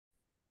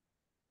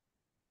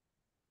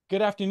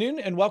Good afternoon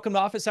and welcome to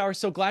Office Hours.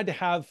 So glad to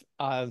have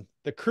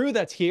the crew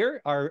that's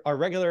here, our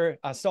regular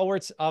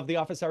stalwarts of the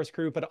Office Hours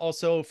crew, but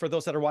also for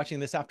those that are watching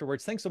this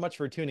afterwards, thanks so much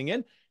for tuning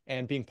in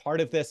and being part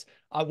of this.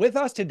 With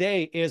us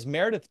today is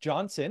Meredith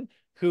Johnson,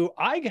 who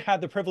I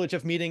had the privilege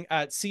of meeting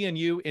at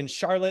CNU in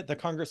Charlotte, the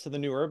Congress of the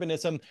New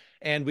Urbanism.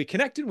 And we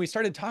connected, we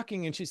started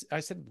talking, and I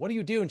said, what do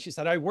you do? And she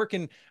said, I work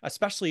in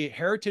especially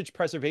heritage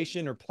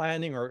preservation or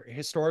planning or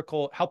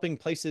historical, helping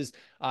places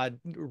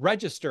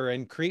register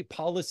and create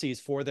policies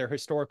for their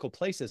historical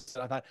places.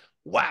 So I thought,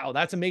 wow,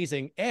 that's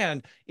amazing.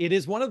 And it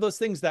is one of those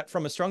things that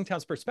from a Strong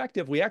Towns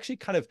perspective, we actually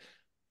kind of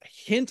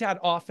hint at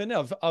often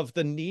of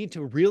the need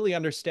to really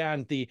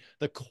understand the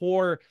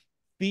core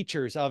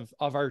features of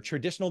our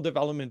traditional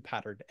development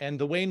pattern and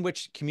the way in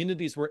which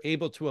communities were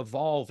able to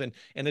evolve and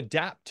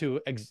adapt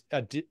to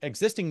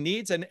existing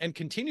needs and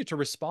continue to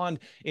respond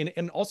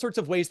in all sorts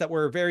of ways that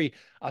were very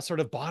sort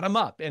of bottom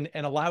up and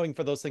allowing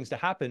for those things to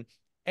happen.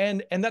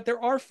 And that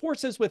there are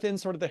forces within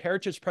sort of the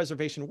heritage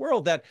preservation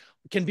world that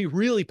can be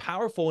really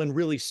powerful and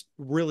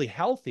really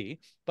healthy,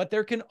 but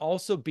there can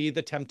also be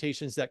the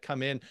temptations that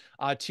come in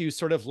to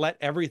sort of let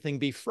everything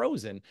be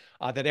frozen,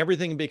 that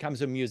everything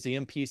becomes a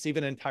museum piece,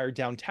 even entire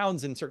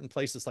downtowns in certain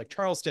places like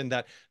Charleston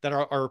that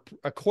are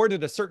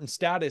accorded a certain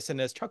status, and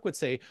as Chuck would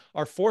say,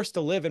 are forced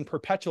to live in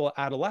perpetual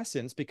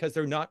adolescence because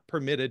they're not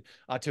permitted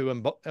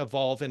to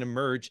evolve and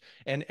emerge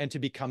and to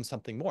become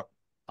something more.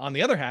 On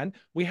the other hand,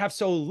 we have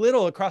so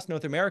little across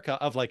North America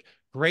of like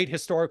great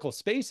historical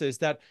spaces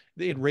that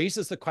it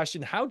raises the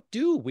question, how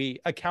do we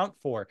account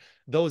for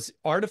those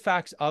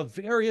artifacts of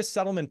various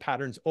settlement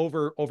patterns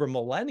over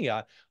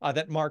millennia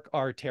that mark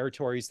our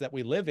territories that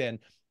we live in,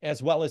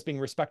 as well as being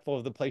respectful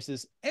of the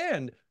places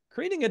and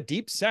creating a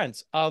deep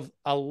sense of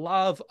a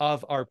love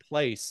of our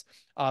place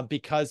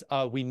because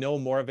we know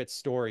more of its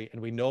story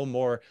and we know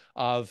more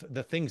of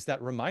the things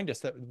that remind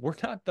us that we're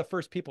not the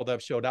first people that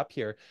have showed up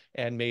here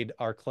and made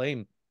our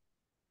claim.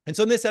 And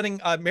so in this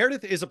setting,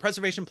 Meredith is a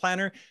preservation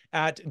planner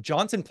at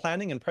Johnson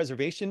Planning and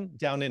Preservation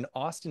down in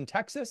Austin,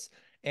 Texas.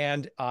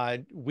 And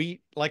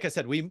like I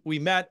said, we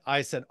met.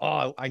 I said,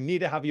 oh, I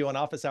need to have you on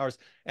Office Hours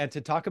and to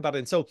talk about it.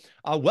 And so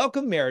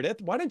welcome, Meredith.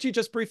 Why don't you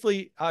just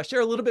briefly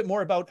share a little bit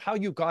more about how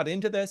you got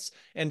into this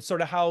and sort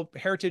of how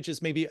heritage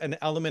is maybe an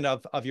element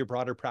of your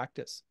broader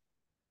practice?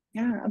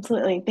 Yeah,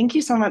 absolutely. Thank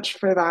you so much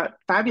for that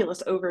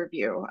fabulous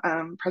overview.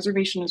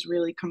 Preservation is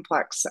really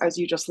complex, as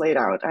you just laid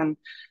out, and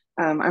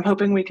I'm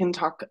hoping we can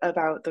talk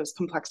about those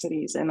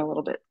complexities in a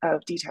little bit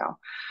of detail.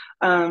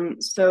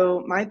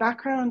 So my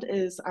background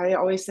is, I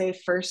always say,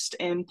 first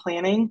in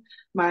planning.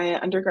 My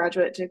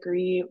undergraduate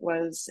degree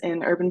was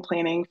in urban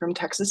planning from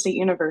Texas State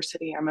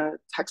University. I'm a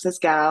Texas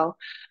gal.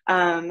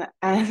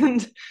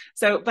 And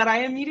so, but I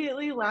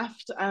immediately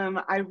left.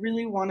 I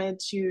really wanted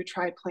to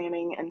try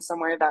planning in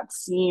somewhere that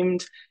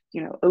seemed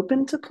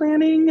open to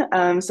planning.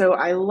 So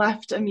I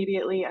left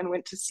immediately and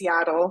went to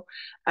Seattle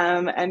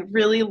and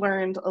really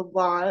learned a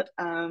lot.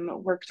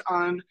 Worked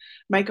on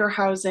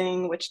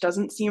microhousing, which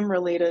doesn't seem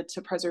related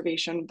to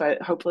preservation,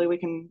 but hopefully we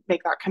can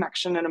make that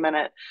connection in a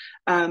minute.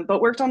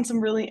 But worked on some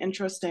really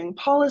interesting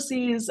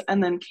policies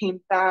and then came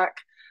back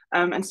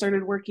and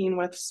started working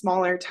with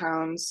smaller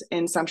towns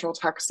in Central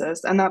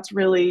Texas. And that's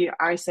really,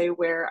 I say,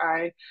 where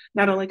I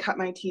not only cut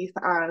my teeth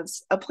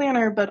as a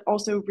planner, but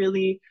also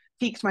really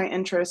piqued my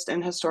interest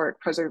in historic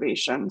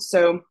preservation.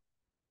 So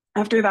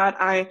after that,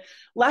 I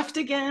left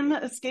again,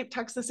 escaped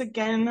Texas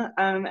again,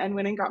 and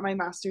went and got my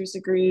master's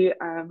degree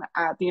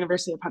at the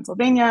University of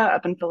Pennsylvania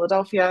up in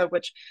Philadelphia,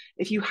 which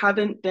if you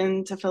haven't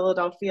been to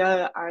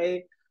Philadelphia,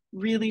 I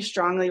really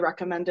strongly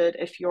recommend it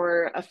if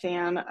you're a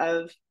fan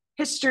of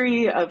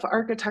history, of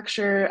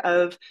architecture,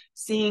 of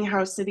seeing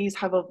how cities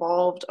have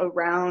evolved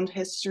around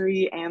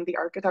history and the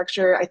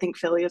architecture. I think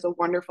Philly is a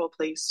wonderful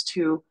place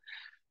to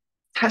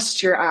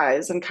test your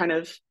eyes and kind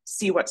of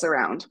see what's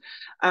around.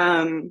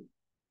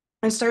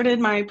 I started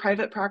my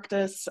private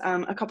practice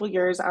a couple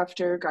years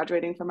after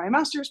graduating from my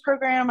master's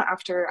program,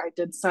 after I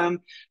did some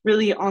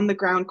really on the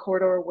ground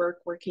corridor work,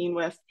 working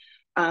with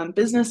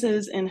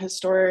businesses in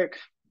historic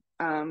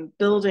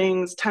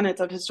buildings, tenants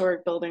of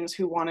historic buildings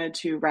who wanted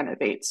to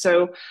renovate.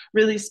 So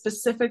really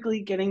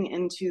specifically getting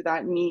into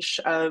that niche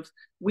of,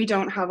 we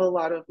don't have a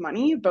lot of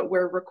money, but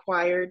we're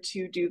required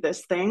to do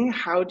this thing.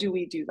 How do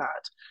we do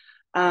that?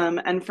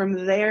 And from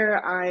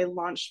there, I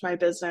launched my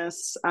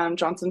business,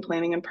 Johnson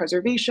Planning and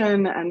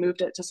Preservation, and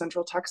moved it to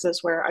Central Texas,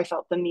 where I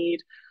felt the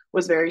need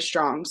was very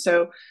strong.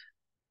 So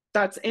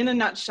that's in a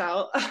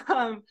nutshell.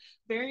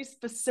 Very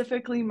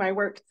specifically, my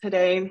work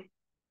today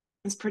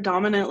is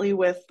predominantly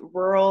with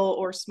rural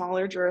or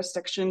smaller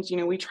jurisdictions.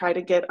 We try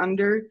to get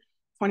under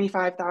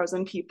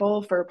 25,000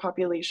 people for a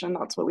population.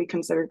 That's what we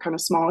consider kind of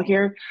small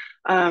here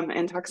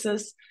in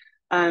Texas.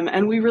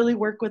 And we really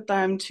work with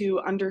them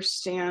to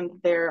understand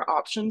their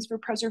options for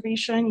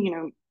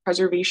preservation,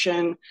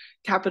 preservation,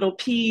 capital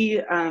P,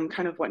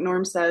 kind of what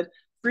Norm said,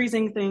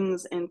 freezing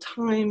things in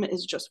time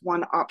is just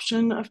one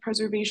option of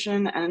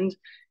preservation. And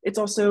it's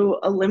also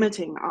a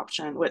limiting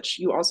option, which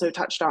you also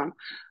touched on.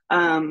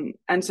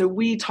 And so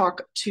we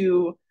talk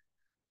to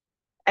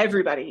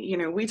everybody. You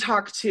know, we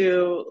talk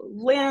to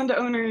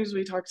landowners,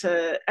 we talk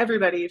to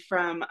everybody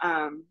from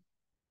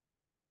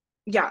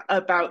yeah,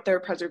 about their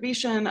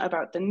preservation,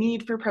 about the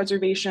need for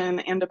preservation,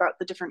 and about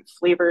the different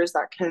flavors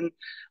that can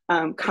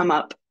come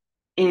up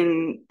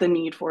in the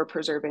need for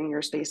preserving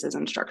your spaces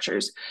and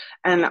structures.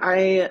 And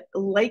I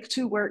like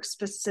to work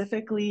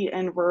specifically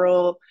in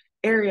rural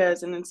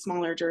areas and in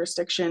smaller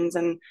jurisdictions,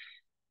 and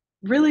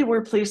really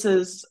where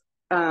places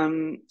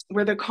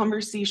where the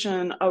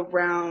conversation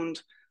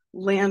around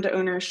land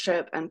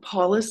ownership and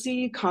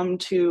policy come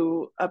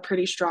to a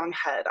pretty strong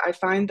head. I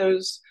find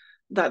those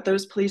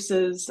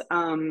places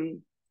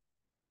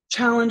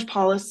challenge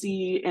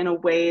policy in a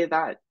way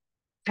that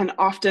can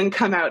often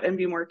come out and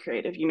be more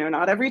creative. You know,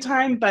 not every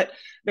time, but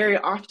very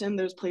often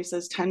those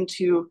places tend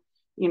to,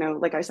 you know,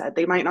 like I said,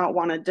 they might not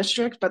want a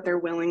district, but they're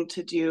willing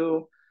to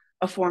do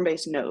a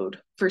form-based node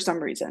for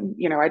some reason.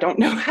 You know, I don't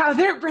know how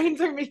their brains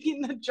are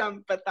making the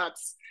jump, but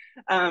that's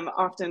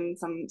often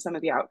some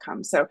of the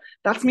outcomes. So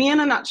that's me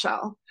in a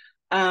nutshell.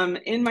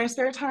 In my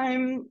spare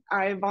time,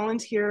 I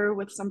volunteer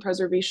with some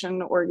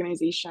preservation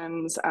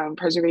organizations.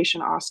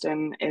 Preservation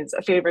Austin is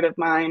a favorite of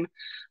mine.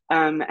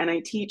 And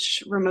I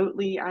teach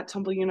remotely at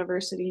Temple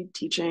University,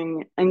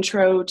 teaching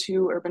intro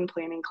to urban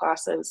planning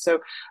classes. So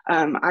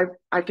I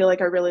feel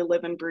like I really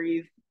live and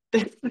breathe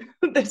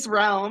this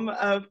realm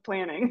of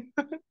planning.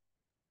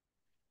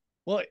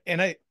 Well,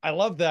 and I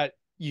love that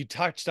you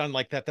touched on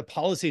like that the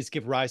policies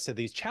give rise to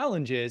these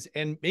challenges,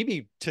 and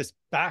maybe to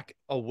back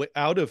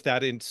out of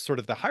that in sort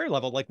of the higher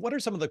level, like what are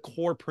some of the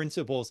core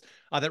principles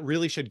that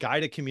really should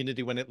guide a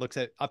community when it looks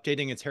at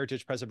updating its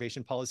heritage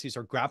preservation policies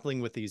or grappling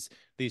with these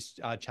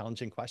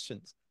challenging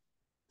questions?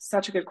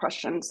 Such a good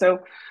question. So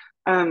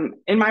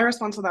in my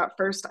response to that,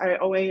 first, I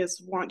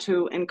always want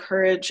to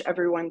encourage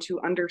everyone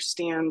to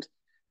understand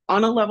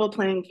on a level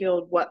playing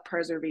field what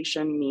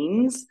preservation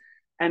means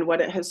and what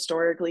it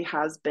historically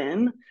has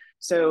been.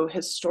 So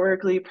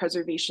historically,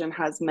 preservation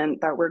has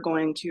meant that we're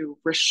going to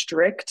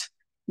restrict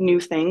new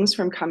things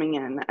from coming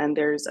in, and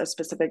there's a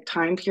specific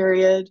time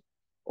period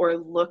or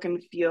look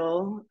and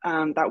feel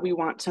that we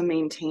want to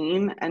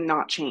maintain and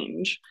not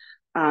change.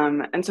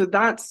 And so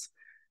that's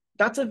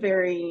a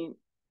very,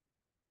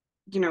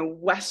 you know,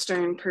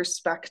 Western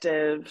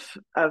perspective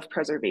of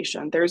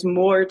preservation. There's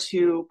more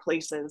to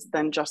places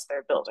than just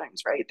their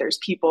buildings, right? There's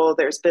people,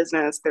 there's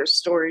business, there's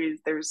stories,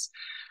 there's,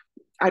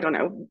 I don't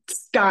know,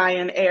 sky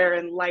and air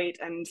and light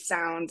and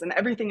sounds, and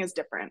everything is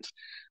different.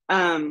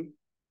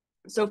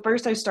 So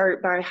first I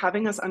start by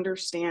having us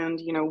understand,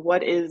 you know,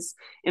 what is,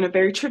 in a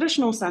very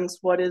traditional sense,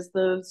 what is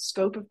the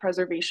scope of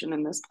preservation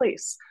in this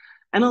place?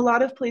 And a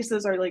lot of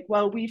places are like,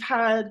 well, we've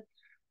had,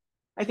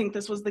 I think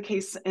this was the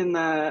case in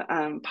the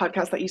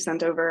podcast that you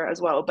sent over as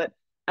well, but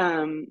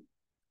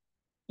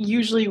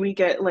usually we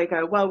get like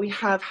well, we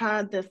have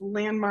had this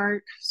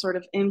landmark sort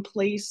of in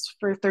place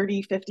for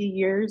 30, 50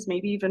 years,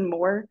 maybe even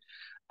more.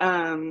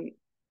 And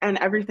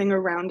everything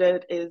around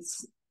it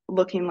is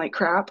looking like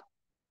crap.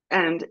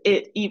 And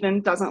it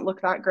even doesn't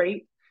look that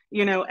great,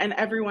 you know, and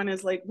everyone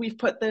is like, we've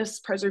put this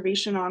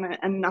preservation on it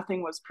and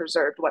nothing was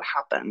preserved. What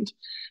happened?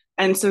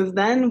 And so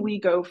then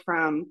we go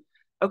from,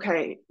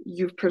 okay,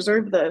 you've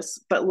preserved this,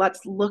 but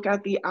let's look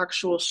at the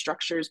actual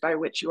structures by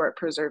which you are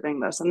preserving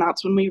this. And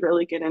that's when we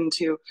really get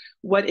into,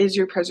 what is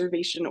your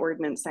preservation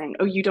ordinance saying?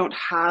 Oh, you don't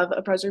have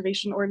a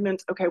preservation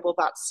ordinance? Okay, well,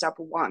 that's step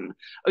one.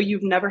 Oh,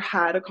 you've never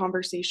had a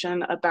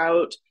conversation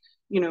about,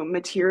 you know,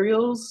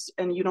 materials,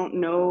 and you don't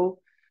know,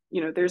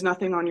 you know, there's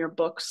nothing on your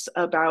books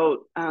about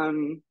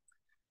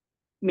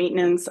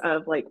maintenance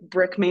of like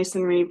brick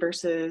masonry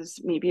versus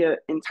maybe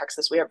in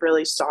Texas, we have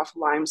really soft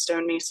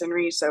limestone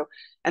masonry. So,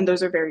 and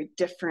those are very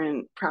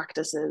different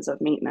practices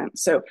of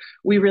maintenance. So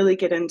we really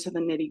get into the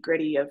nitty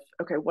gritty of,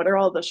 okay, what are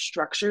all the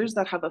structures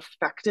that have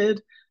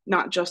affected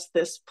not just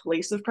this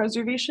place of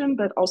preservation,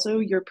 but also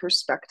your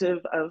perspective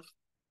of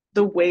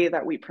the way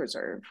that we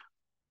preserve.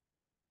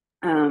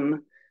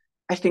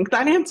 I think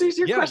that answers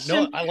your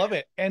question. No, I love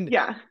it. And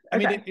yeah, I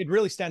mean, it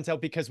really stands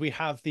out because we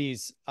have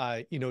these,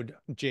 you know,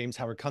 James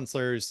Howard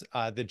Kunstler's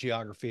The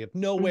Geography of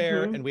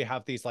Nowhere, and we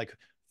have these like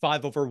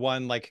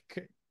 5/1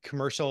 like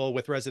commercial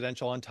with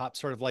residential on top,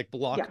 sort of like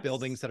block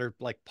buildings that are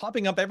like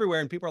popping up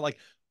everywhere, and people are like,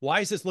 why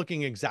is this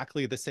looking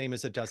exactly the same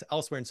as it does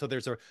elsewhere? And so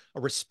there's a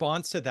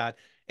response to that.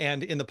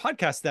 And in the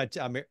podcast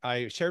that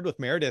I shared with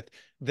Meredith,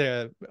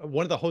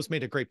 one of the hosts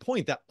made a great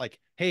point that like,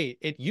 hey,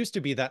 it used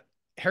to be that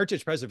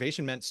heritage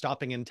preservation meant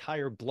stopping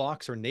entire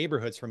blocks or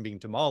neighborhoods from being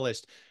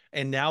demolished.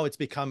 And now it's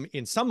become,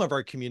 in some of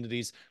our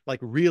communities, like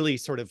really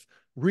sort of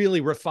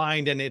really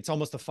refined, and it's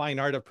almost a fine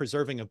art of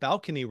preserving a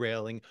balcony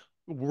railing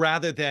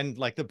rather than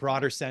like the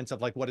broader sense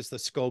of like, what is the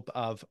scope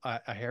of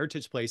a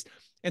heritage place?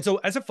 And so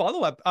as a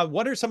follow-up,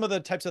 what are some of the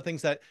types of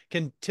things that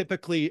can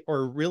typically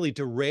or really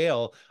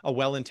derail a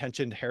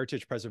well-intentioned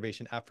heritage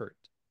preservation effort?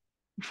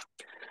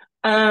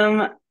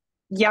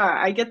 Yeah,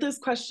 I get this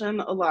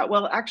question a lot.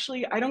 Well,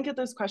 actually, I don't get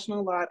this question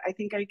a lot. I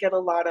think I get a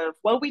lot of,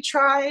 well, we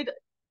tried,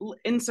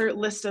 insert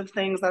list of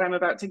things that I'm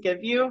about to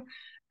give you.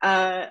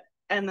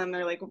 and then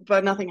they're like,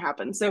 but nothing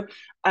happened. So,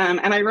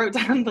 and I wrote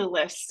down the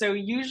list. So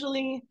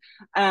usually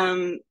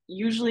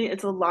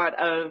it's a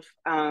lot of,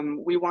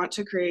 we want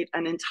to create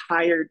an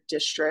entire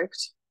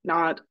district,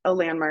 not a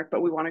landmark,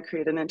 but we want to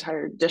create an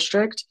entire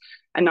district,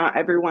 and not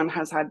everyone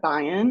has had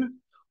buy-in.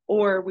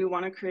 Or we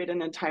want to create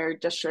an entire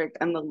district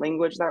and the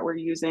language that we're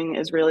using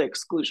is really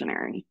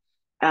exclusionary.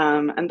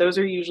 And those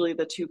are usually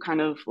the two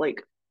kind of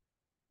like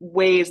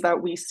ways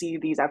that we see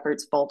these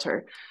efforts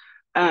falter.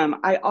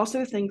 I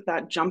also think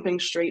that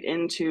jumping straight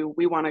into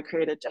we want to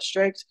create a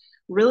district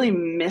really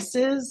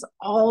misses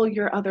all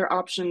your other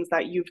options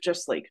that you've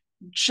just like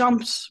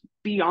jumped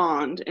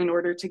beyond in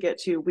order to get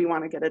to we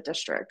want to get a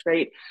district,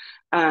 right?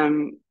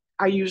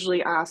 I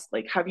usually ask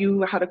like, have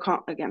you had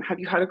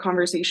a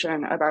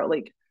conversation about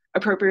like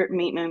appropriate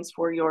maintenance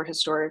for your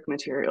historic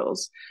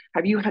materials?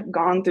 Have you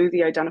gone through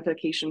the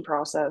identification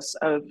process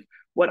of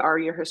what are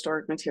your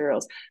historic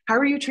materials? How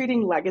are you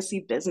treating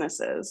legacy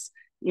businesses?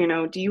 You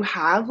know, do you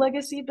have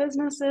legacy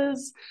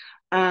businesses?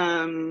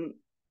 Yeah,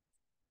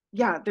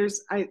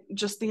 there's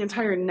just the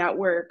entire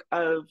network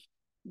of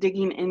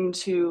digging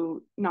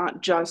into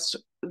not just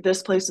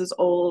this place is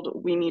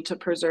old, we need to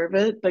preserve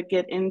it, but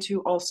get into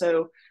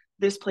also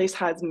this place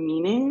has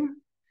meaning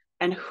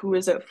and who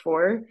is it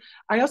for.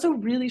 I also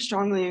really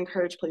strongly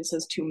encourage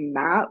places to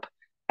map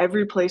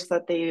every place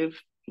that they've,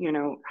 you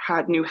know,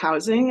 had new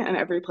housing and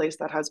every place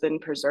that has been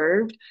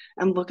preserved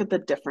and look at the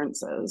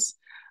differences.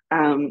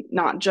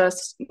 Not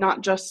just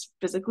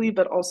physically,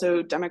 but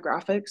also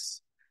demographics,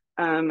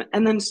 and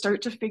then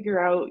start to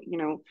figure out, you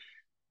know,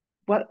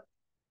 what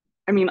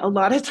I mean. A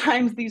lot of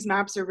times these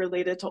maps are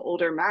related to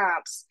older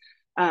maps,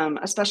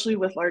 especially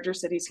with larger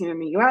cities here in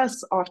the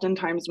U.S.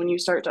 Oftentimes, when you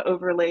start to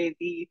overlay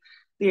the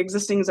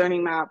existing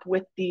zoning map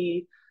with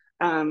the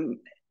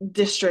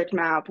district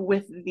map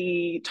with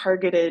the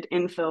targeted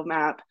infill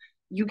map,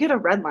 you get a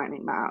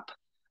redlining map.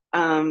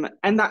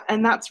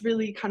 And that's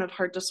really kind of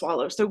hard to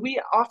swallow. So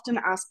we often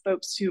ask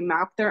folks to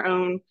map their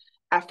own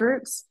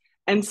efforts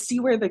and see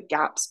where the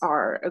gaps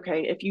are.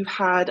 Okay, if you've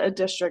had a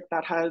district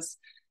that has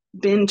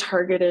been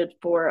targeted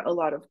for a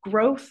lot of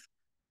growth,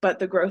 but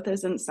the growth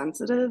isn't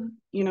sensitive,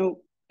 you know,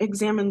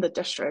 examine the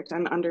district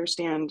and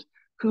understand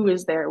who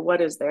is there,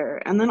 what is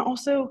there. And then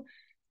also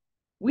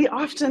we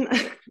often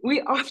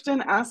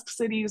ask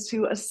cities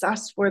to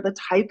assess for the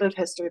type of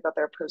history that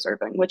they're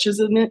preserving, which is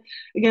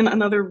again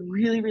another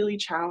really, really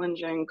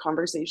challenging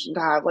conversation to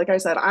have. Like I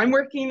said, I'm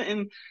working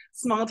in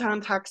small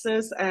town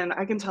Texas, and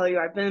I can tell you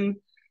I've been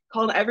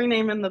called every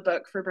name in the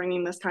book for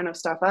bringing this kind of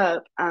stuff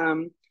up.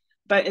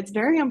 But it's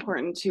very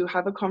important to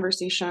have a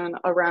conversation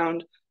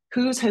around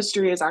whose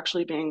history is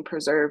actually being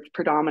preserved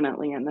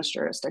predominantly in this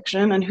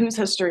jurisdiction and whose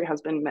history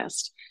has been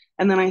missed.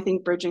 And then I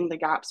think bridging the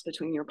gaps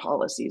between your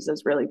policies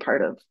is really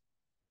part of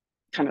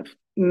kind of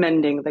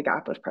mending the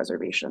gap of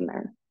preservation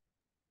there.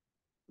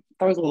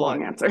 That was a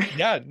long answer.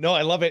 Yeah, no,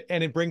 I love it.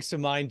 And it brings to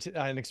mind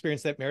an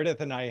experience that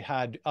Meredith and I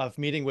had of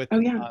meeting with Oh,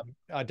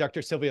 yeah.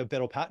 Dr. Sylvia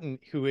Biddle-Patton,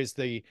 who is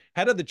the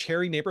head of the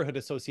Cherry Neighborhood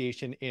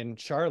Association in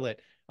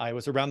Charlotte. I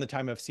was around the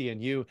time of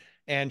CNU,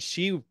 and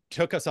she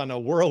took us on a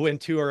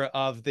whirlwind tour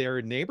of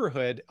their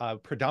neighborhood,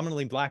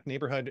 predominantly Black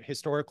neighborhood,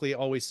 historically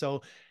always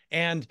so.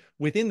 And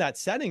within that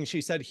setting,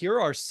 she said, here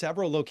are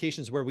several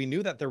locations where we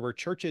knew that there were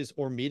churches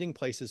or meeting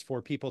places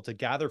for people to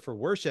gather for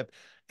worship,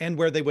 and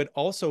where they would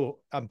also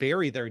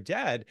bury their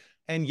dead.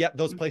 And yet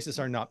those places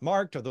are not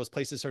marked, or those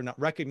places are not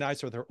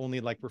recognized, or they're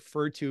only like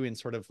referred to in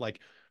sort of like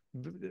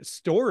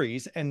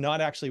stories and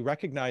not actually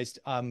recognized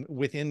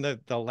within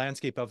the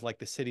landscape of like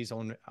the city's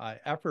own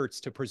efforts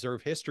to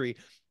preserve history,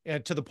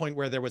 to the point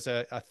where there was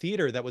a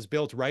theater that was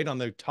built right on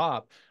the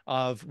top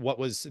of what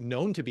was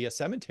known to be a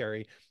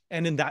cemetery.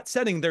 And in that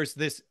setting, there's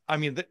this, I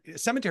mean, the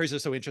cemeteries are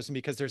so interesting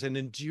because there's an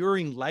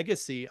enduring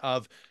legacy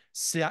of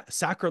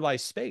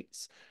sacralized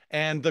space.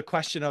 And the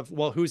question of,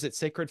 well, who's it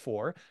sacred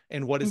for?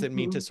 And what does it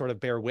mean to sort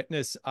of bear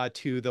witness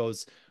to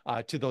those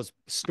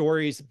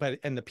stories, but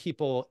and the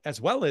people,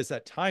 as well as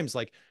at times,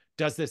 like,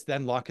 does this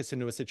then lock us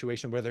into a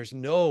situation where there's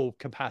no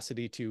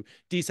capacity to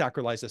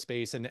desacralize a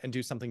space and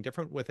do something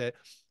different with it?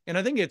 And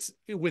I think it's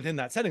within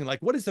that setting,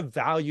 like, what is the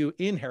value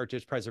in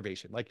heritage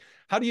preservation? Like,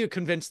 how do you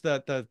convince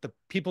the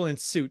people in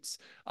suits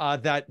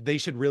that they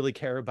should really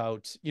care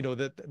about, you know,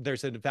 that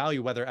there's a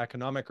value, whether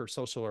economic or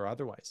social or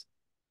otherwise?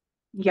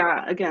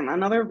 Yeah, again,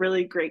 another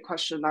really great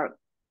question that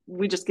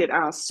we just get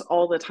asked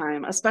all the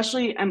time,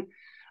 especially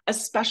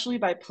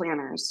by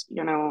planners,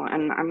 you know,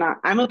 and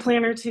I'm a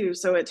planner too.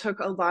 So it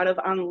took a lot of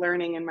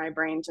unlearning in my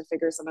brain to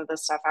figure some of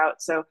this stuff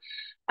out. So,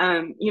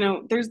 you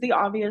know, there's the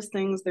obvious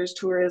things, there's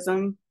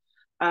tourism,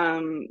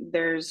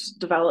 there's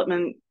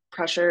development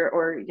pressure,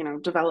 or, you know,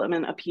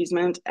 development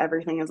appeasement.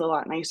 Everything is a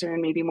lot nicer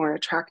and maybe more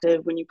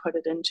attractive when you put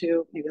it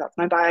into, maybe that's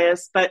my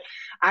bias, but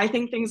I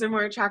think things are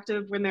more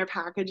attractive when they're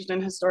packaged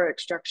in historic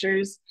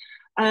structures.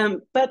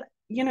 But,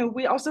 you know,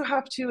 we also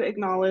have to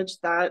acknowledge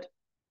that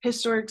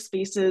historic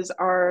spaces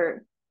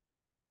are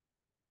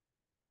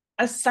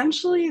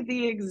essentially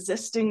the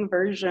existing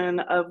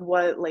version of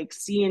what like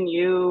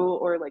CNU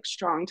or like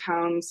Strong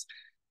Towns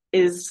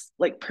is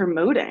like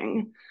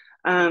promoting.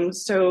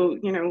 So,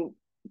 you know,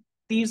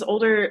 these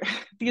older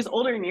these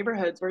older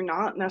neighborhoods were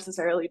not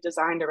necessarily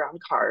designed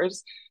around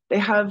cars. They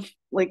have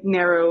like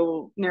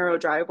narrow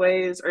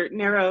driveways or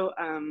narrow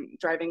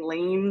driving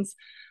lanes.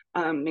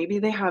 Maybe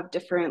they have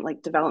different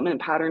like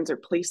development patterns or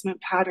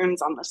placement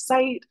patterns on the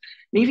site.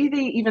 Maybe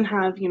they even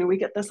have, you know, we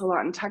get this a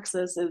lot in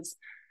Texas, is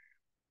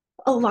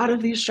a lot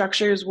of these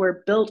structures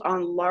were built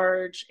on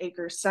large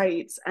acre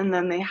sites, and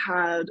then they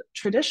had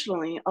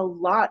traditionally a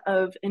lot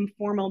of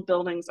informal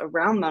buildings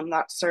around them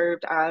that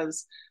served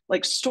as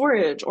like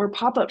storage or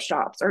pop-up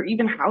shops or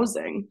even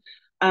housing.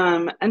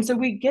 And so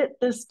we get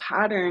this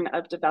pattern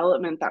of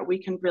development that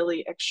we can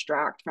really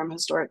extract from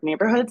historic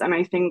neighborhoods. And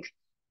I think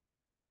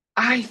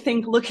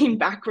looking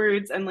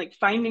backwards and like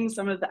finding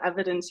some of the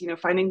evidence, you know,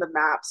 finding the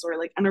maps or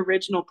like an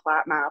original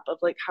plat map of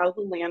like how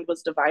the land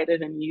was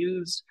divided and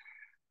used,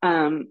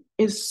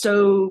 is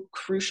so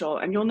crucial.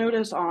 And you'll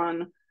notice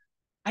I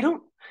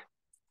don't,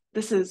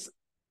 this is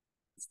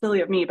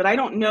silly of me, but I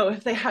don't know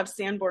if they have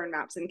Sanborn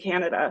maps in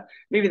Canada.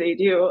 Maybe they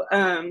do.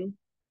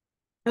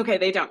 Okay,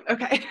 they don't.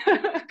 Okay,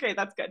 okay,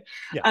 that's good.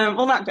 Yeah.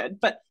 Well, not good,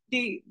 but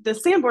the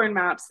Sanborn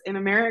maps in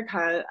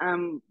America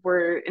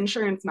were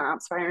insurance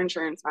maps, fire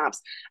insurance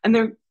maps, and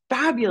they're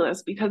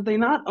fabulous because they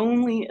not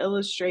only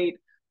illustrate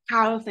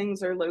how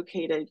things are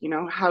located, you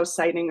know, how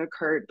siting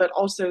occurred, but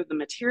also the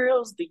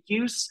materials, the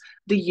use,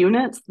 the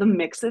units, the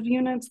mix of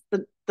units,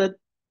 the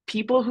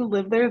people who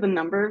live there, the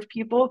number of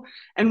people.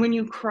 And when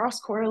you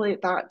cross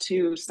correlate that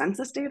to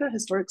census data,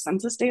 historic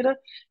census data,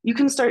 you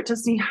can start to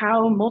see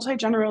how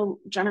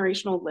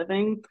multi-generational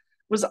living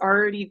was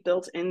already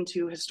built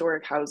into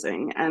historic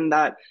housing, and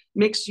that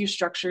mixed use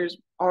structures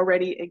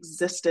already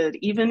existed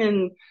even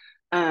in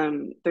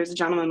there's a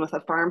gentleman with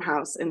a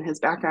farmhouse in his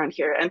background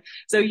here. And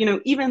so, you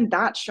know, even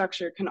that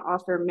structure can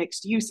offer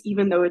mixed use,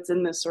 even though it's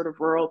in this sort of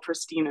rural,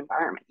 pristine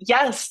environment.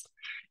 Yes,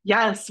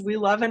 yes, we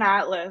love an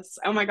atlas.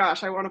 Oh my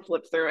gosh, I want to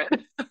flip through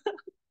it.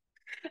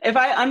 If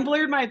I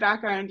unblurred my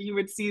background, you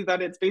would see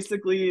that it's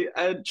basically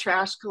a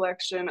trash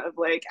collection of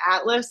like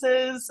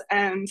atlases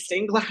and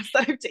stained glass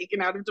that I've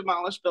taken out of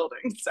demolished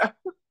buildings.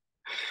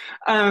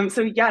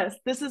 So yes,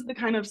 this is the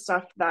kind of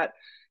stuff that,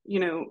 you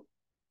know,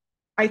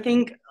 I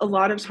think a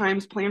lot of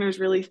times planners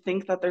really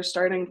think that they're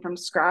starting from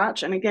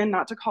scratch. And again,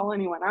 not to call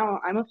anyone out,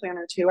 I'm a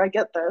planner too. I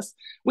get this.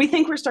 We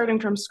think we're starting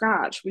from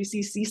scratch. We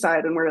see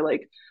Seaside and we're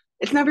like,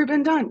 it's never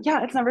been done.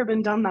 Yeah, it's never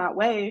been done that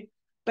way,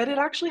 but it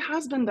actually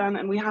has been done.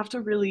 And we have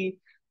to really,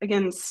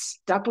 again,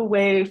 step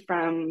away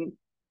from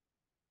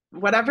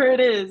whatever it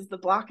is, the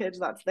blockage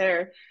that's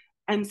there,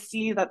 and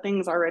see that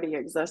things already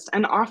exist.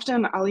 And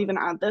often, I'll even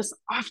add this,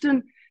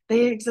 often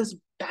they exist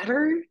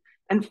better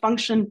and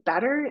function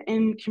better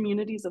in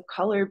communities of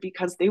color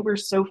because they were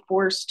so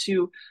forced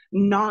to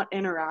not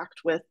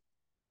interact with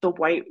the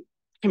white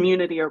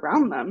community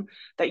around them,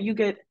 that you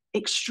get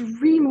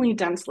extremely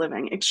dense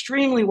living,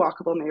 extremely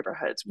walkable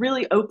neighborhoods,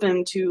 really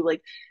open to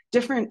like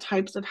different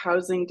types of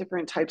housing,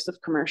 different types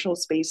of commercial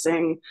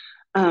spacing.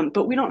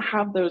 But we don't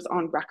have those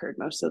on record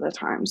most of the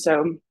time.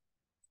 So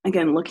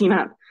again, looking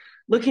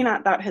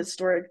at that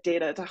historic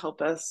data to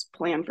help us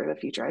plan for the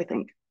future, I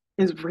think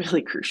is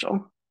really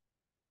crucial.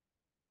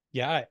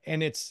 Yeah,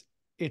 and it's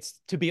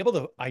to be able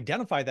to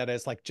identify that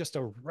as like just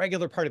a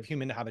regular part of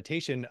human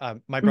habitation.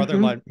 My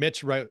brother-in-law Mm-hmm.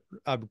 Mitch wrote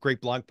a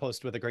great blog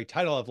post with a great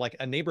title of like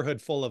a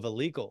neighborhood full of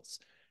illegals.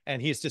 And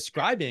he's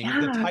describing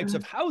the types Yeah.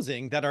 of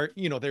housing that are,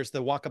 you know, there's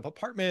the walk-up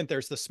apartment,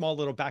 there's the small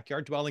little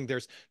backyard dwelling,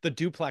 there's the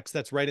duplex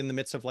that's right in the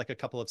midst of like a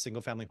couple of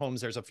single family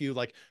homes. There's a few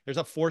like there's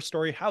a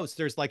 4-story house.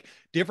 There's like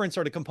different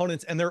sort of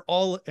components, and they're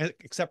all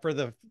except for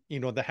the, you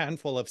know, the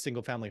handful of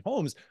single family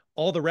homes,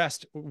 all the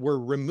rest were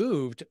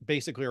removed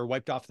basically or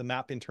wiped off the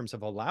map in terms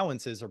of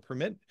allowances or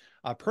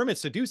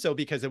permits to do so,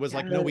 because it was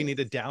like, no, we need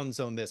to Yes.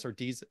 downzone this or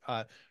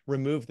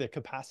remove the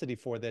capacity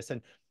for this.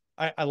 And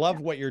I love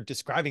what you're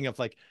describing of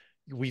like,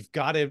 we've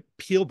got to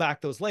peel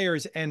back those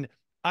layers. And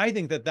I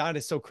think that that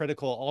is so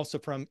critical also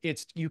from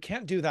you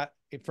can't do that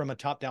from a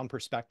top down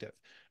perspective.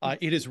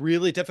 It is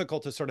really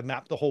difficult to sort of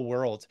map the whole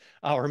world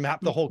or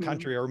map the whole Mm-hmm.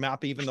 country or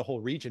map even the whole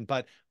region,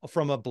 but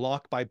from a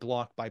block by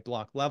block by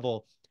block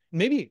level.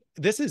 Maybe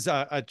this is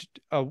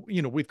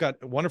you know, we've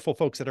got wonderful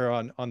folks that are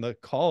on the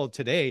call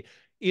today.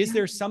 Is Yeah.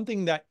 there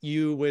something that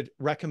you would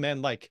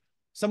recommend, like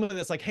someone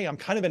that's like, hey, I'm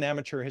kind of an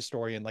amateur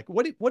historian, like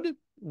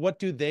what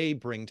do they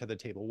bring to the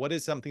table? What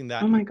is something Oh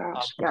that my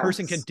gosh. a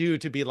person can Yes. do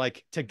to be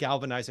like to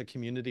galvanize a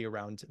community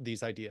around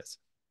these ideas?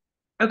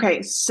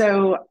 Okay.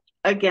 So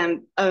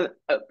again, a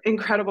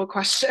incredible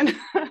question.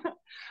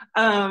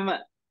 um,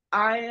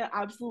 I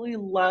absolutely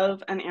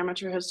love an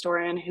amateur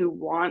historian who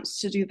wants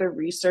to do the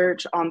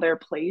research on their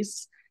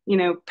place. You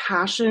know,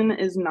 passion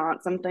is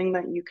not something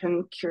that you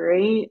can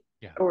curate,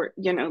 Yeah. or,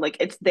 you know, like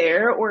it's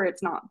there or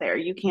it's not there.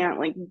 You can't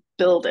like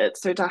build it.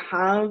 So to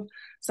have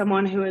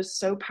someone who is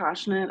so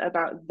passionate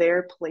about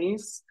their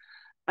place,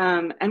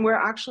 and we're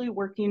actually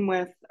working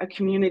with a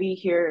community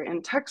here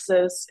in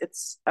Texas.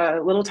 It's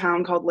a little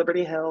town called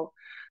Liberty Hill.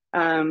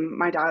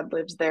 My dad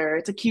lives there.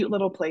 It's a cute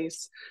little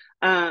place.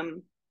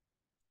 And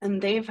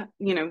they've,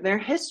 you know, their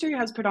history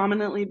has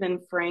predominantly been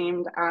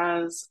framed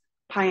as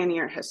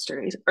pioneer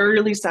history,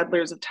 early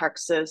settlers of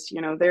Texas.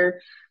 You know,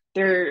 they're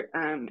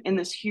in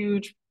this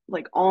huge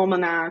like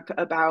almanac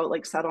about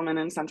like settlement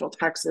in Central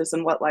Texas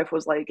and what life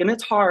was like, and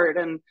it's hard,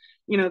 and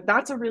you know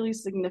that's a really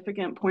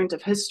significant point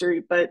of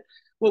history. But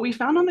what we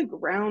found on the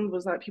ground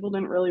was that people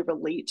didn't really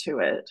relate to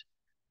it,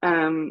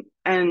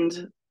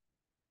 and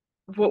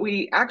what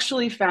we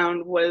actually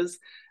found was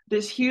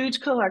this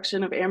huge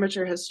collection of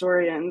amateur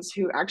historians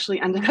who actually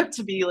ended up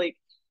to be like,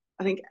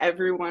 I think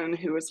everyone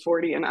who was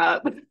 40 and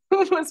up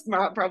was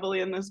not probably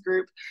in this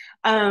group.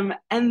 And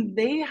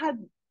they had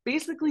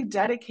basically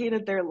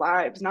dedicated their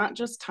lives, not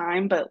just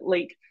time, but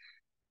like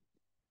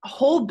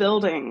whole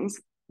buildings.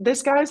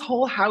 This guy's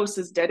whole house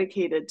is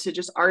dedicated to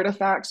just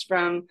artifacts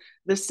from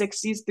the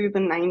 60s through the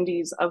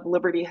 90s of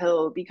Liberty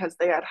Hill, because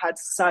they had had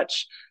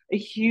such a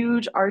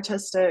huge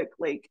artistic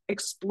like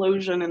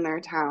explosion in their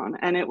town.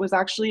 And it was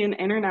actually an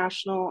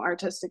international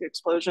artistic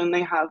explosion.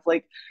 They have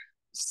like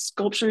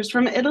sculptures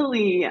from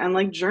Italy and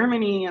like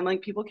Germany, and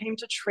like people came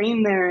to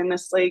train there in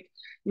this like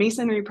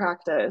masonry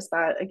practice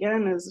that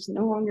again is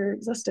no longer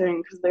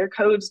existing because their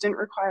codes didn't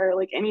require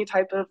like any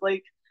type of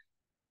like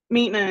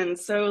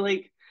maintenance. So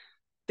like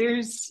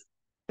there's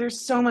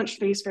so much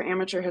space for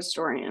amateur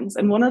historians.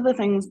 And one of the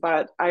things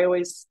that I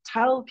always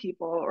tell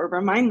people or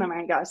remind them,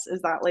 I guess,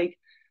 is that like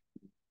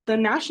the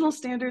national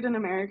standard in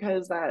America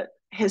is that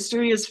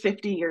history is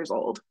 50 years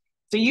old.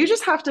 So you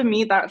just have to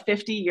meet that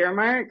 50-year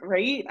mark,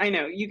 right? I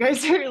know you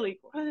guys are like,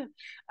 what?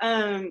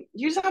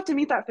 You just have to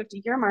meet that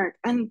 50-year mark.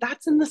 And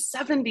that's in the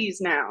 70s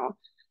now.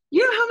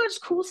 You know how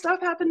much cool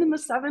stuff happened in the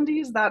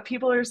 70s that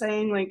people are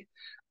saying like,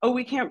 oh,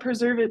 we can't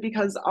preserve it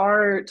because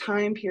our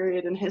time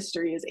period in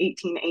history is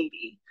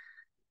 1880.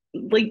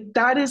 Like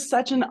that is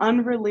such an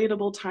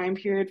unrelatable time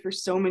period for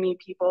so many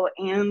people,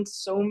 and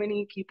so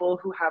many people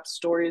who have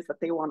stories that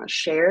they want to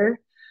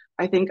share.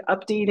 I think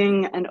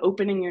updating and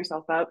opening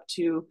yourself up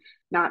to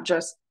not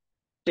just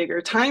bigger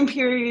time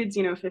periods,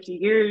 you know, 50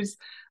 years,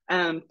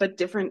 but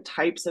different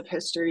types of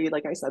history.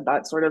 Like I said,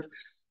 that sort of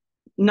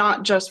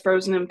not just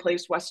frozen in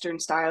place Western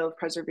style of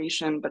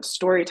preservation, but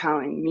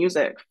storytelling,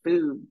 music,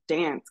 food,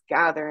 dance,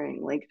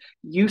 gathering, like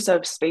use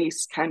of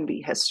space can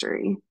be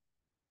history.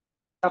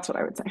 That's what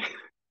I would say.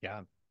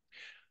 Yeah.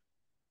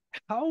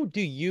 How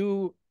do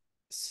you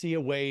see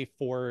a way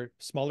for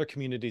smaller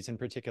communities in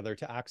particular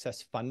to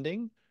access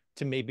funding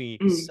to maybe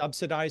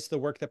subsidize the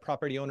work that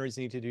property owners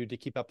need to do to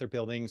keep up their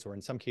buildings, or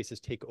in some cases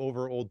take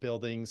over old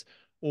buildings,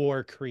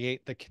 or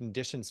create the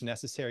conditions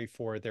necessary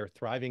for their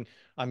thriving?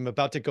 I'm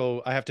about to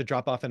go, I have to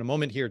drop off in a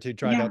moment here to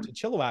drive out to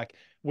Chilliwack,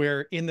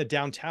 where in the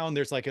downtown,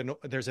 there's like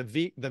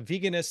the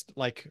veganist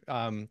like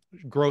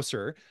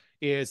grocer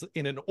is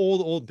in an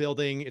old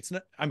building. It's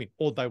not, I mean,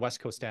 old by West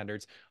Coast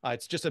standards.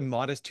 It's just a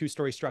modest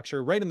 2-story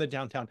structure right in the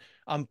downtown.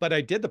 But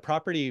I did the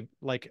property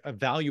like a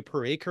value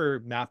per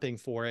acre mapping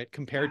for it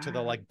compared to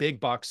the like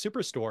big box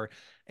superstore.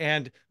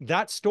 And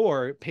that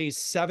store pays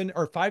 7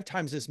 or 5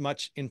 times as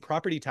much in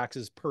property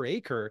taxes per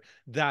acre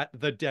that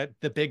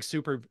the big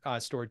super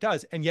store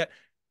does. And yet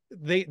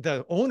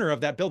the owner of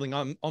that building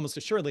almost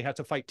assuredly had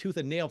to fight tooth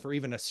and nail for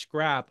even a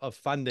scrap of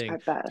funding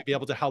to be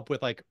able to help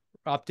with like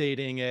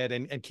updating it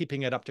and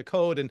keeping it up to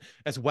code, and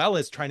as well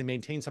as trying to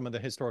maintain some of the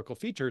historical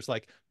features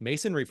like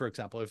masonry, for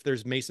example. If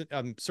there's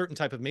certain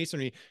type of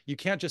masonry, you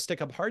can't just stick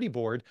up hardy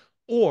board,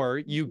 or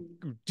you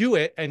do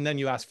it and then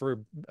you ask for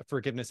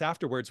forgiveness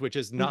afterwards, which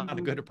is not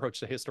a good approach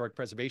to historic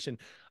preservation.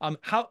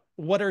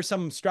 What are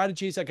some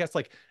strategies, I guess,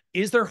 like,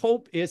 is there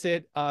hope? Is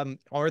it,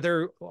 are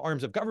there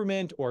arms of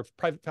government or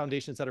private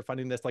foundations that are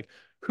funding this? Like,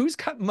 who's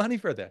got money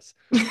for this?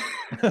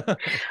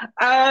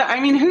 I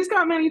mean, who's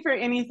got money for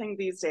anything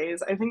these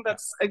days? I think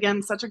that's,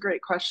 again, such a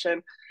great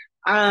question.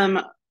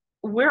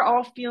 We're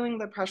all feeling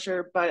the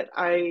pressure, but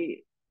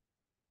I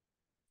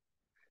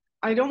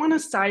don't want to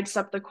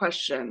sidestep the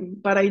question,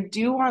 but I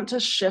do want to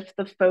shift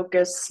the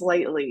focus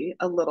slightly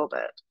a little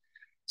bit.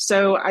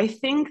 So I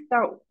think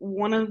that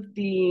one of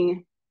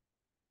the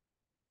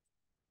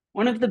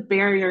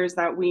barriers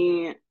that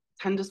we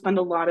tend to spend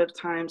a lot of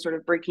time sort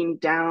of breaking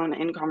down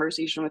in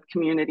conversation with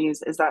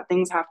communities is that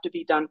things have to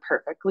be done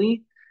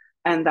perfectly,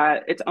 and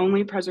that it's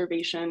only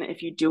preservation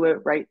if you do it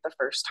right the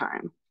first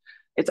time.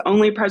 It's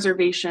only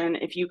preservation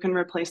if you can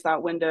replace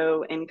that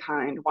window in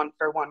kind,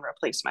 1-for-1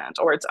 replacement,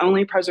 or it's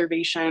only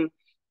preservation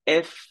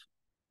if,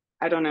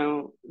 I don't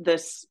know,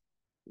 this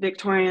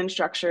Victorian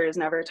structure is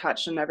never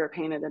touched and never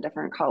painted a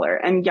different color.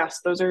 And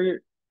yes, those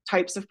are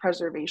types of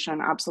preservation,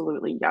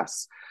 absolutely,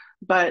 yes.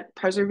 But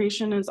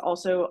preservation is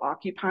also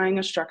occupying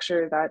a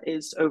structure that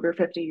is over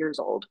 50 years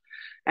old.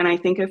 And I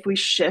think if we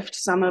shift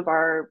some of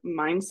our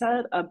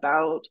mindset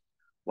about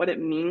what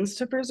it means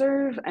to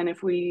preserve, and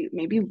if we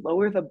maybe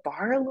lower the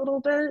bar a little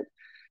bit,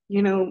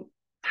 you know,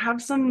 have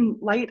some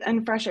light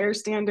and fresh air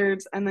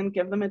standards, and then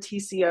give them a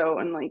TCO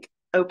and like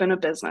open a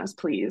business,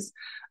 please.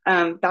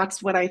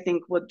 That's what I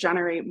think would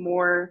generate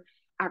more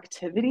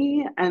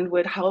activity and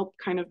would help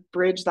kind of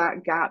bridge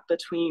that gap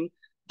between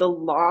the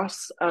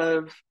loss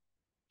of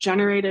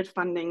generated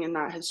funding in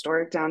that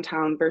historic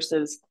downtown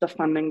versus the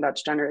funding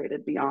that's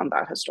generated beyond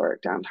that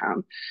historic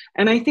downtown.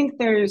 And I think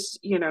there's,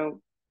 you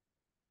know,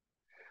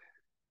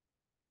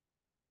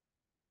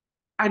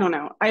 I don't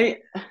know.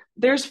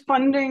 There's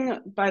funding,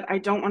 but I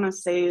don't want to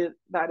say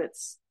that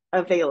it's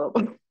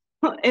available.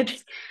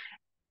 It's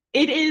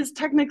it is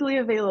technically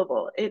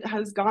available. It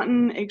has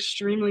gotten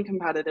extremely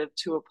competitive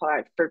to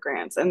apply for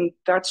grants, and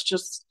that's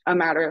just a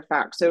matter of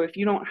fact. So if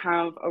you don't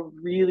have a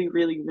really,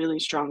 really, really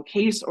strong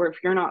case, or if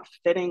you're not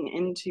fitting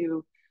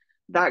into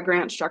that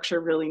grant structure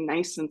really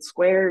nice and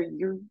square,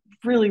 you're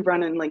really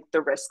running like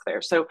the risk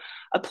there. So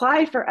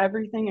apply for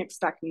everything,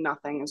 expect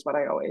nothing is what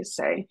I always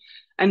say.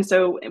 And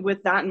so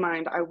with that in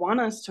mind, I want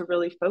us to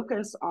really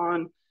focus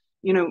on,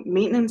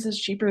 maintenance is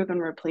cheaper than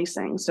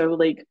replacing. So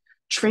like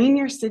train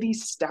your city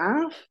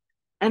staff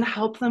and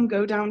help them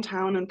go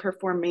downtown and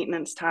perform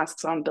maintenance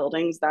tasks on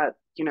buildings that,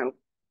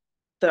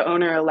 the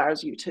owner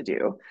allows you to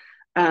do.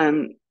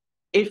 Um,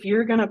 if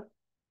you're going to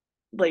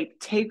like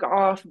take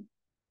off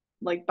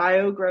like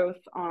bio growth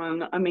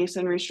on a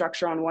masonry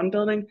structure on one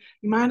building,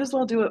 you might as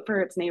well do it for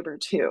its neighbor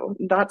too.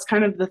 That's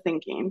kind of the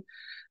thinking.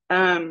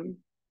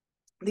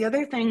 The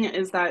other thing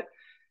is that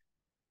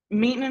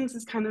maintenance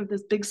is kind of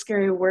this big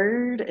scary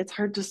word. It's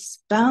hard to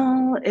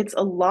spell. It's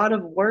a lot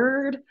of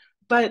word,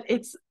 but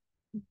it's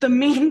the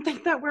main thing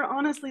that we're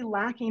honestly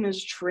lacking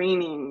is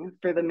training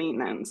for the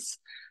maintenance.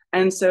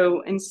 And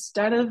so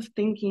instead of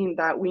thinking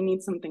that we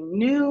need something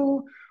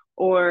new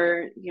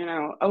or,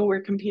 oh,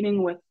 we're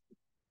competing with,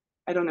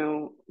 I don't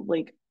know,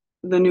 like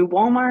the new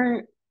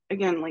Walmart,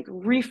 again, like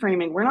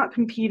reframing, we're not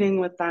competing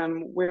with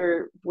them.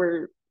 We're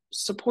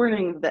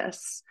supporting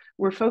this.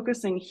 We're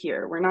focusing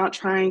here. We're not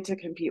trying to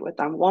compete with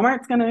them.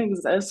 Walmart's going to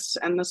exist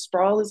and the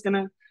sprawl is going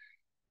to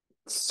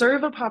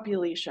serve a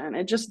population.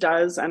 It just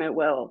does and it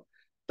will.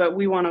 But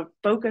we want to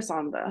focus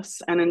on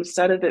this. And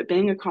instead of it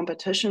being a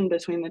competition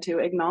between the two,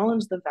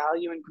 acknowledge the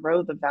value and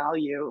grow the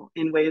value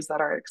in ways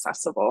that are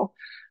accessible.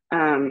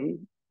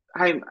 I'm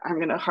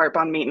going to harp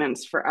on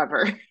maintenance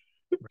forever.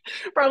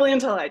 Probably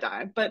until I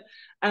die. But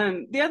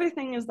the other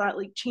thing is that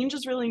like change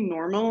is really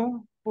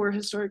normal for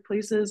historic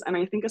places. And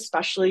I think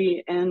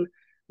especially in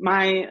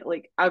my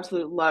like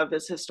absolute love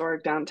is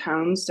historic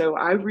downtown. So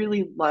I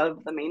really love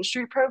the Main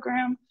Street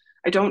program.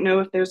 I don't know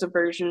if there's a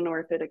version or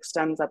if it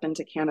extends up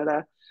into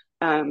Canada.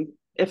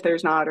 If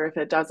there's not, or if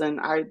it doesn't,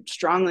 I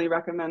strongly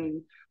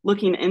recommend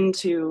looking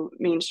into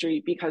Main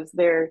Street because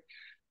their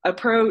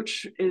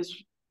approach is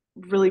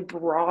really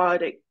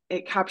broad.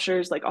 It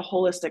captures like a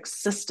holistic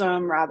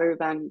system rather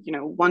than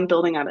one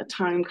building at a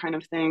time kind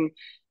of thing.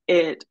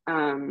 It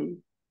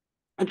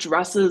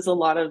addresses a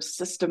lot of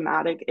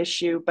systematic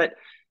issue, but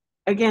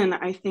again,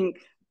 I think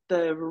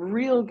the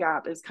real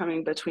gap is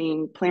coming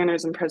between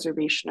planners and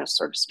preservationists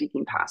sort of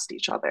speaking past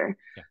each other.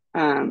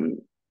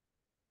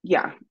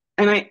 Yeah.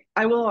 And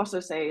I will also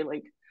say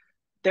like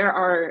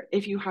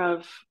if you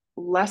have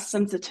less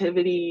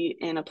sensitivity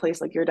in a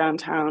place like your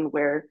downtown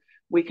where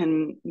we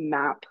can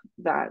map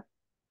that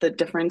the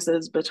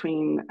differences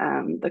between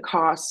the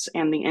costs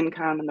and the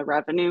income and the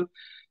revenue,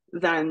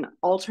 then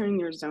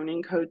altering your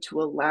zoning code to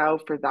allow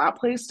for that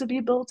place to be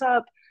built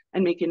up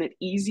and making it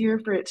easier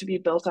for it to be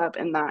built up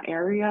in that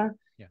area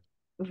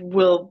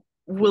will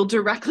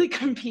directly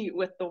compete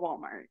with the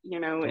Walmart.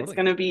 Totally. It's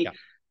going to be,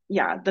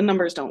 the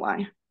numbers don't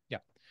lie. Yeah.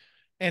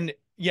 And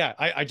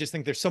I just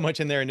think there's so much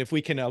in there. And if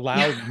we can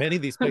allow many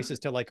of these places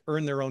to like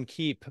earn their own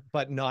keep,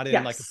 but not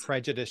in like a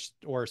prejudiced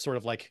or sort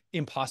of like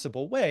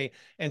impossible way.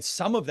 And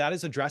some of that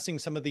is addressing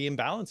some of the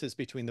imbalances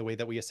between the way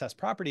that we assess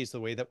properties,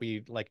 the way that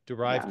we like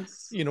derive,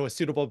 a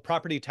suitable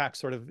property tax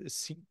sort of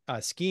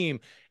scheme.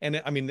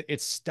 And I mean,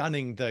 it's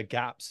stunning the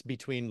gaps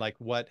between like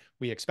what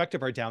we expect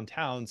of our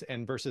downtowns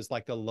and versus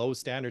like the low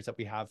standards that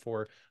we have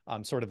for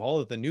sort of all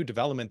of the new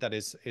development that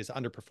is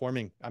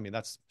underperforming. I mean,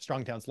 that's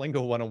Strong Towns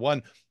lingo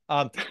 101.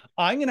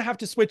 I'm going to have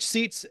to switch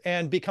seats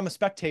and become a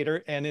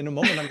spectator. And in a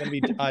moment, I'm going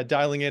to be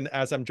dialing in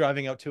as I'm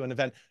driving out to an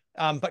event.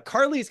 But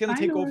Carly is going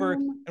to take over.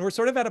 And we're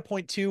sort of at a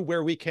point too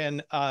where we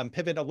can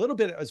pivot a little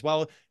bit as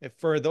well. If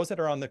for those that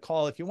are on the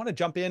call, if you want to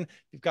jump in, if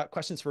you've got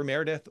questions for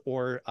Meredith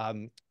or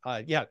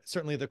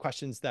certainly the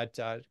questions that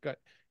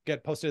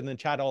get posted in the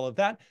chat, all of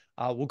that.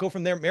 We'll go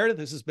from there. Meredith,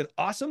 this has been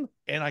awesome.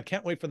 And I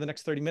can't wait for the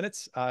next 30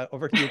 minutes.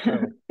 Over to you,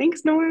 Carly.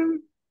 Thanks, Norm.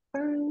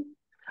 Bye.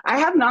 I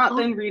have not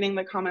been reading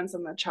the comments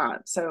in the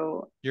chat,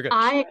 so you're good.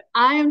 I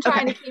am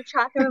trying to keep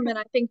track of them, and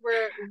I think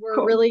we're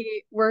cool.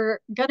 we're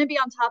gonna be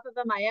on top of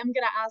them. I am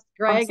gonna ask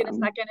Greg in a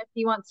second if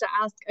he wants to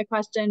ask a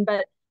question,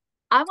 but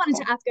I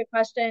wanted to ask a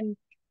question.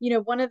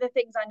 One of the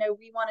things I know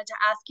we wanted to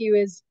ask you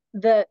is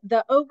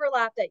the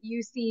overlap that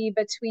you see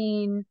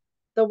between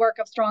the work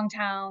of Strong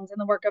Towns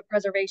and the work of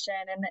preservation,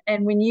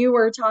 and when you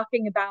were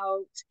talking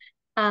about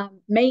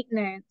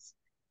maintenance.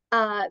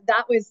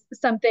 That was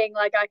something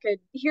like I could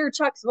hear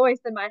Chuck's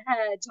voice in my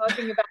head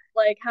talking about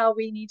like how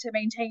we need to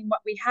maintain what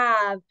we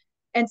have.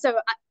 And so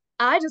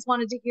I just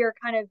wanted to hear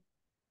kind of,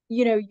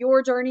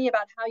 your journey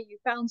about how you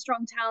found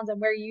Strong Towns and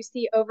where you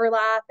see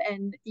overlap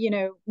and,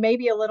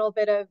 maybe a little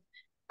bit of,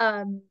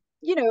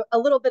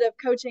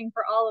 coaching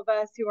for all of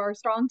us who are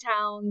Strong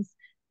Towns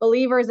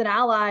believers and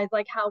allies,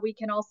 like how we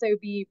can also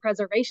be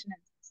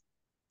preservationists.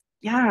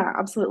 Yeah,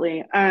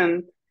 absolutely.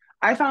 I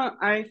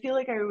feel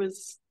like I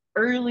was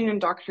early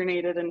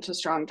indoctrinated into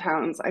strong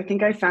towns. I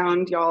think I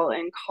found y'all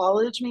in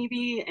college,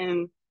 maybe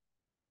in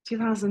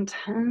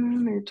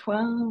 2010 or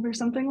 12 or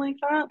something like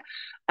that.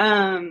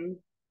 And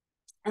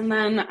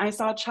then I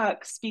saw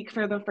Chuck speak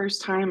for the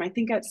first time, I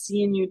think at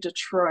CNU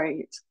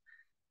Detroit.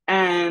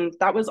 And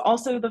that was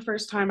also the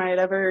first time I had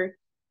ever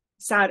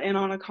sat in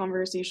on a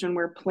conversation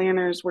where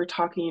planners were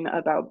talking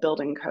about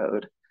building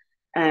code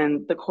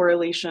and the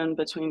correlation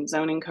between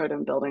zoning code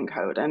and building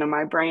code. And in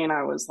my brain,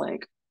 I was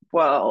like,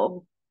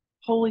 well,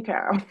 holy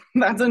cow,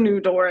 that's a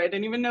new door I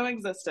didn't even know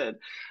existed.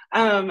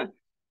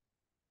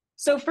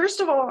 So first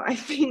of all, I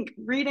think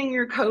reading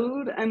your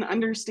code and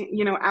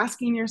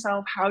asking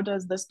yourself, how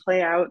does this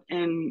play out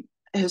in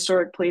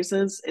historic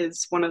places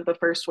is one of the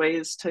first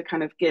ways to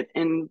kind of get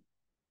in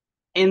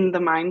the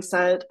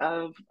mindset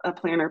of a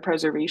planner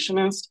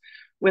preservationist.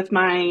 With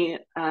my,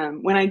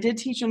 when I did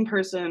teach in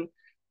person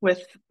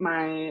with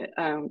my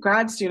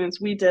grad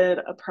students, we did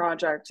a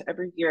project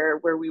every year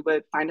where we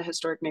would find a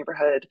historic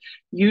neighborhood.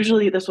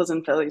 Usually this was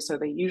in Philly, so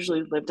they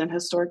usually lived in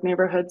historic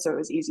neighborhoods. So it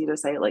was easy to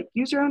say, like,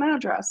 use your own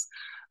address,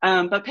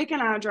 but pick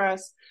an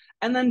address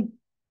and then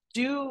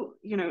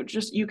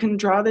just, you can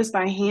draw this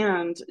by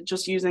hand,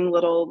 just using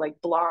little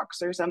like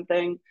blocks or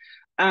something.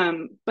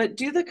 But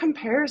do the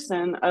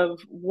comparison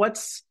of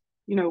what's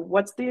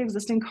the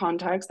existing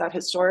context, that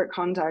historic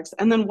context,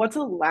 and then what's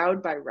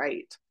allowed by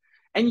right.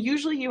 And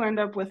usually you end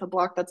up with a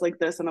block that's like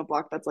this and a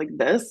block that's like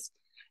this.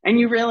 And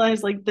you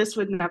realize like this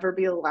would never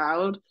be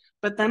allowed.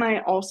 But then I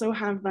also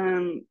have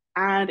them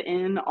add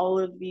in all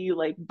of the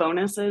like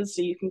bonuses.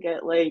 So you can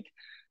get like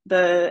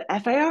the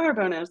FAR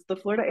bonus, the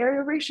Florida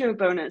area ratio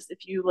bonus,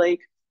 if you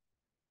like,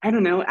 I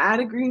don't know, add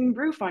a green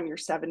roof on your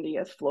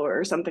 70th floor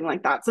or something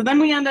like that. So then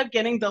we end up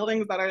getting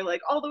buildings that are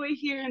like all the way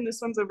here and this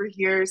one's over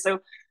here. So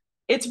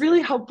it's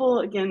really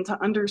helpful, again,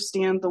 to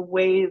understand the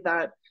way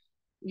that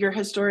your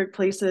historic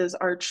places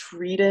are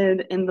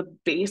treated in the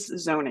base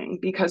zoning,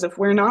 because if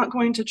we're not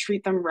going to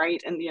treat them right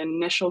in the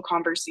initial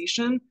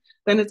conversation,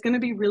 then it's going to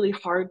be really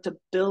hard to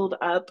build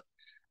up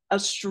a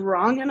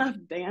strong enough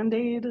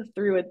band-aid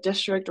through a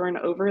district or an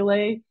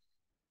overlay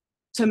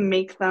to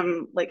make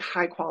them like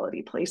high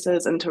quality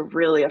places and to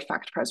really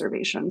affect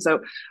preservation.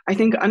 So I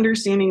think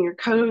understanding your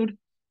code,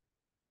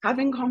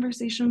 having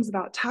conversations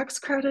about tax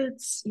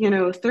credits,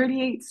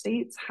 38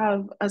 states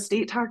have a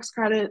state tax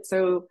credit.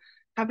 So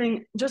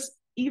having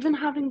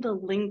the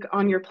link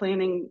on your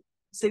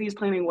city's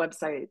planning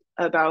website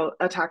about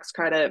a tax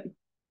credit,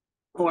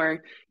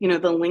 or,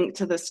 the link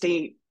to the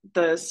state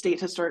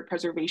historic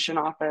preservation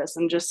office,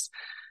 and just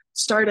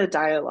start a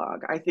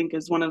dialogue, I think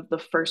is one of the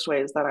first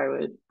ways that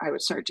I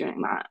would start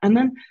doing that. And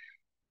then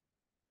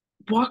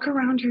walk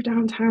around your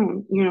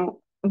downtown,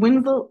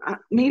 when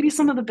maybe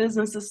some of the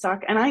businesses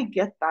suck, and I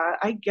get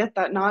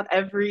that not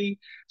every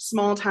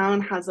small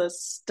town has a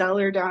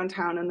stellar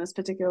downtown in this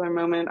particular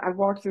moment. I've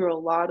walked through a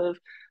lot of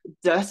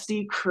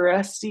dusty,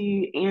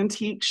 crusty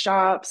antique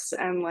shops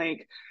and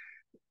like,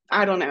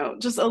 I don't know,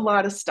 just a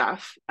lot of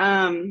stuff.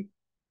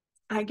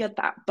 I get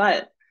that,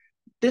 but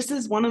this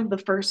is one of the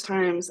first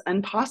times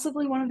and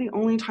possibly one of the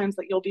only times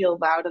that you'll be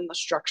allowed in the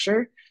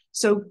structure.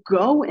 So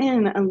go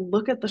in and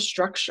look at the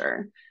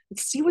structure,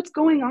 see what's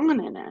going on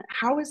in it.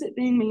 How is it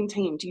being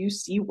maintained? Do you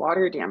see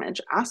water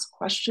damage? Ask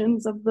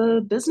questions of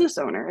the business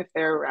owner if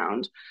they're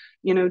around.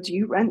 Do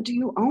you rent? Do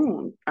you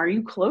own? Are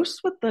you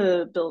close with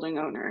the building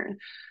owner?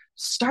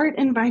 Start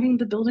inviting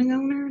the building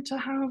owner to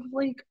have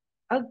like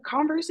a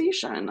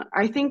conversation.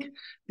 I think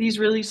these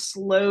really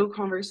slow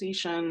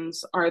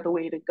conversations are the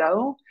way to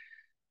go.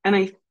 And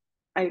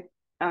I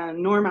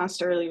Norm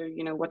asked earlier,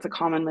 what's a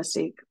common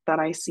mistake that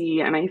I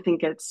see? And I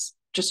think it's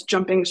just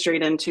jumping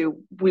straight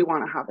into, we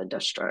want to have a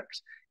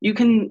district. You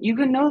can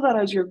know that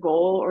as your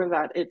goal, or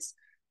that it's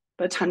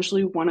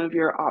potentially one of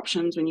your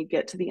options when you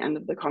get to the end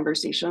of the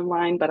conversation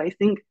line. But I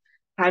think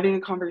having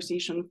a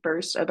conversation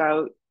first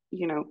about,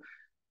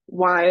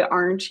 why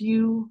aren't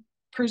you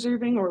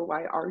preserving, or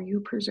why are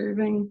you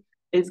preserving,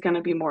 is going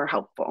to be more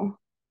helpful.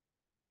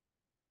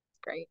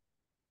 Great.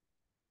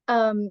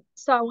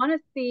 So I want to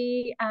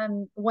see,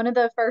 one of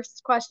the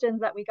first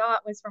questions that we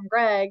got was from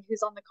Greg,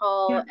 who's on the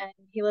call, and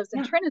he lives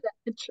in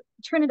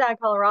Trinidad,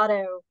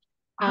 Colorado.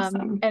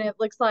 Awesome. And it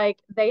looks like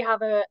they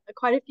have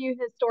quite a few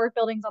historic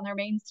buildings on their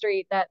main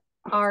street that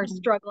are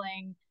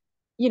struggling,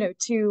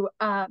 to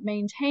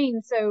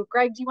maintain. So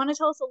Greg, do you want to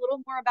tell us a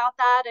little more about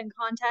that in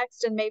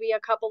context, and maybe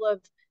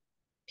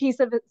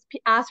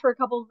ask for a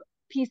couple of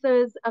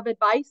pieces of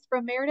advice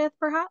from Meredith,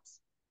 perhaps?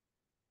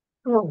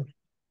 Oh,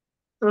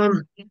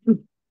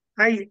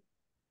 I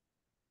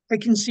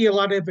can see a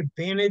lot of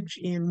advantage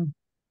in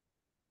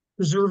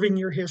preserving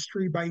your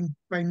history by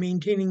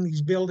maintaining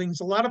these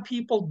buildings. A lot of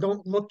people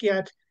don't look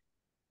at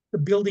the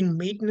building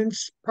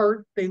maintenance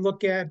part. They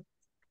look at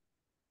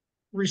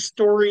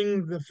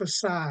restoring the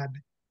facade.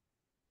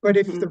 But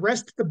if the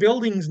rest of the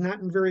building's not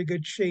in very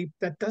good shape,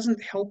 that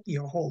doesn't help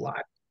you a whole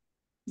lot.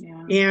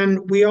 Yeah.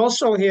 And we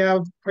also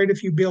have quite a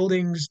few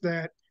buildings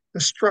that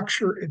the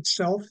structure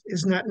itself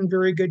is not in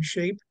very good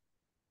shape.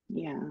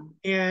 Yeah.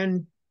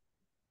 And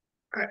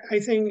I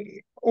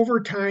think over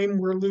time,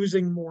 we're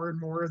losing more and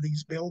more of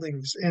these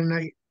buildings. And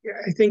I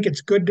think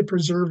it's good to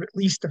preserve at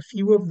least a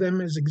few of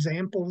them as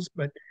examples,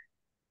 but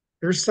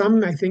there's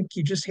some I think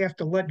you just have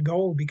to let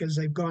go because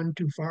they've gone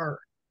too far.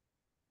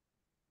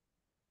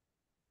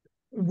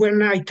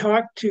 When I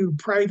talk to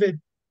private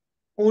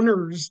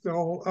owners,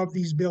 though, of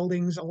these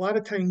buildings, a lot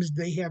of times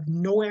they have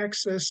no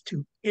access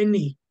to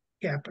any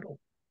capital.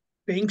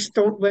 Banks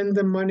don't lend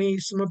them money.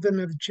 Some of them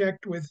have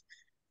checked with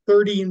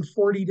 30 and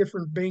 40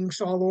 different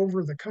banks all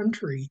over the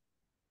country,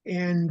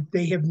 and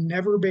they have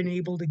never been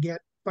able to get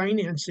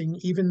financing,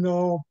 even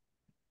though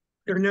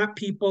they're not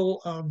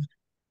people of,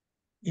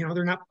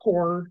 they're not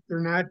poor, they're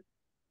not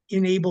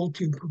unable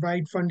to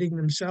provide funding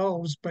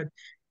themselves, but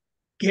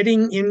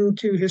getting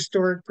into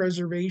historic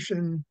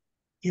preservation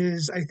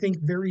is, I think,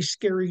 very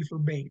scary for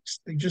banks.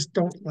 They just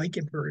don't like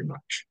it very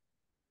much.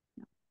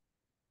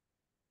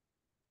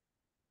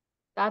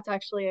 That's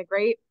actually a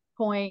great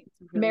point.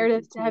 Really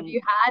Meredith, point. have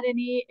you had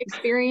any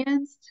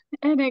experience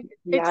and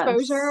Yes.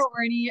 exposure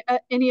or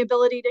any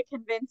ability to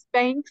convince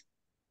banks?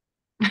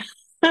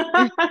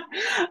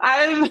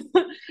 I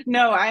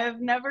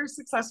have never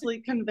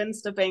successfully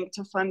convinced a bank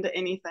to fund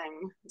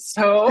anything.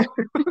 So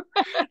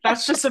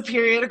that's just a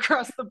period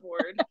across the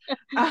board.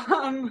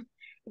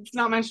 It's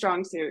not my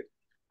strong suit.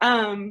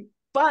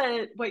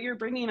 But what you're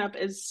bringing up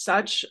is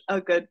such a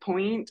good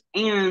point.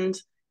 And,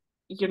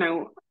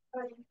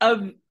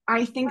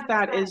 I think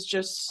that is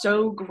just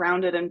so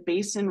grounded and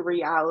based in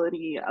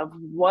reality of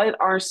what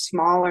are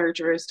smaller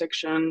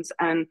jurisdictions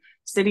and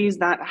cities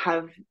that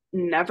have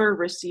never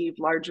received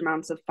large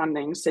amounts of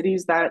funding,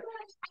 cities that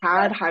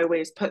had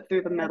highways put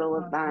through the middle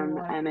of them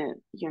and it,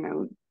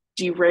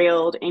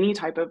 derailed any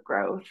type of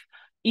growth.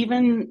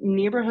 Even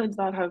neighborhoods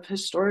that have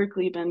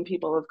historically been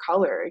people of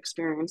color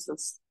experience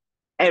this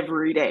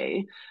every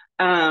day.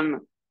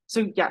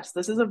 So yes,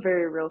 this is a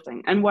very real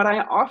thing. And what I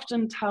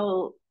often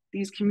tell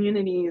these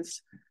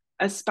communities,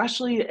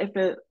 especially if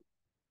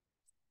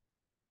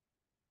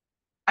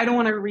I don't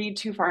want to read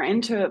too far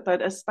into it,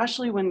 but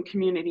especially when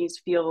communities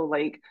feel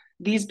like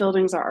these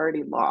buildings are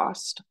already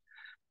lost,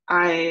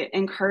 I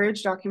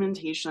encourage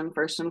documentation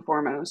first and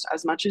foremost,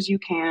 as much as you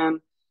can,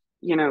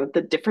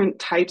 the different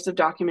types of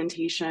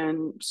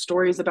documentation,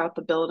 stories about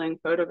the building,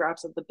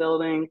 photographs of the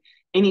building,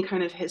 any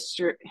kind of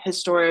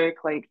historic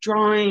like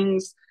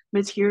drawings,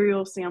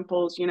 material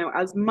samples,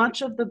 as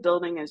much of the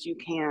building as you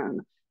can,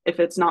 if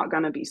it's not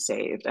going to be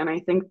saved. And I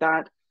think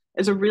that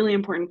is a really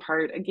important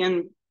part.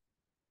 Again,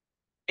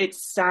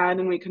 it's sad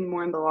and we can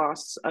mourn the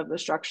loss of the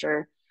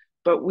structure,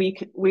 but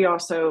we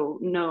also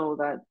know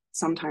that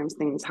sometimes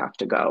things have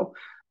to go.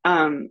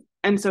 And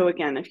so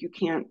again, if you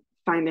can't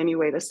find any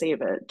way to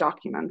save it,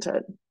 document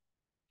it.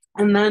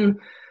 And then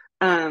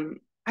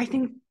I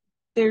think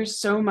there's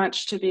so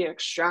much to be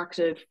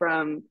extracted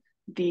from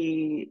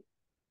the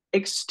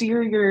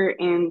exterior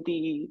and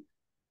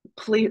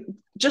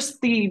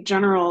just the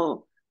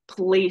general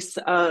place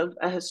of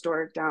a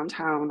historic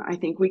downtown. I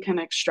think we can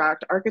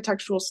extract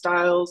architectural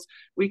styles,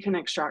 we can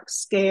extract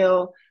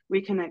scale,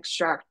 we can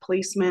extract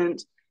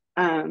placement,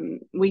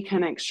 we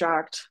can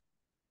extract,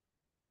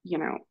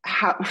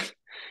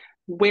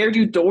 where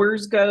do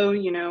doors go,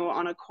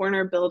 on a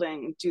corner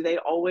building? Do they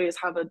always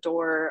have a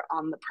door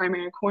on the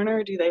primary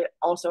corner? Do they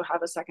also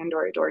have a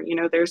secondary door?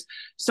 There's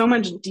so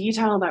much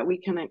detail that we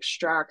can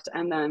extract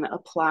and then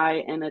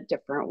apply in a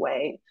different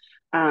way.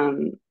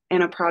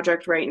 In a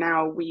project right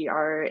now, we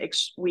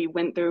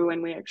went through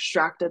and we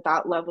extracted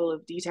that level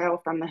of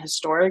detail from the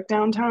historic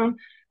downtown,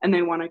 and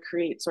they want to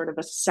create sort of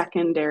a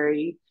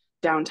secondary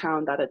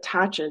downtown that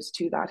attaches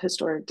to that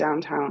historic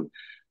downtown.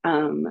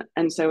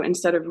 And so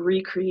instead of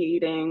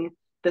recreating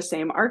the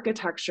same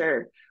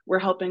architecture, we're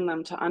helping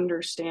them to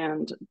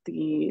understand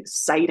the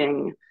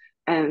siting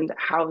and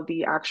how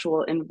the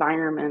actual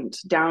environment,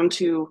 down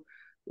to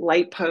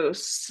light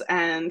posts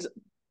and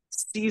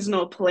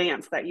seasonal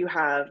plants that you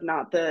have,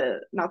 not the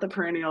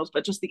perennials,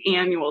 but just the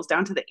annuals,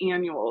 down to the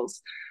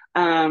annuals,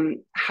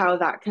 how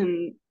that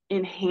can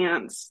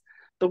enhance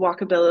the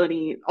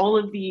walkability, all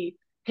of the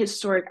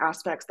historic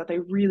aspects that they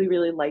really,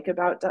 really like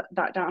about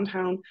that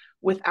downtown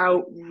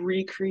without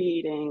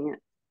recreating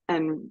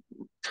and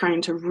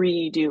trying to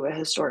redo a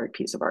historic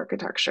piece of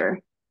architecture,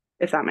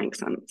 if that makes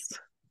sense.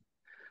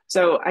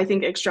 So I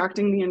think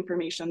extracting the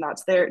information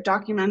that's there,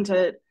 document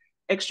it,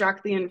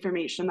 extract the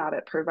information that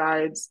it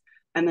provides,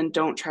 and then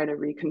don't try to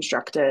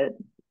reconstruct it.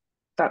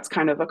 That's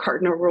kind of a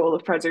cardinal rule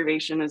of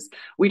preservation, is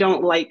we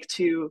don't like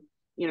to,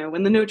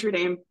 when the Notre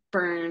Dame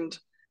burned,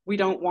 we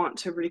don't want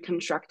to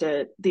reconstruct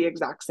it the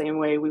exact same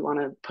way. We want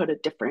to put a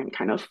different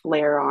kind of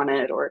flair on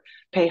it or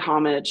pay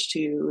homage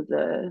to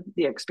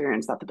the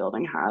experience that the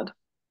building had.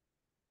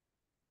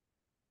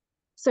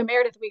 So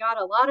Meredith, we got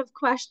a lot of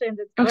questions.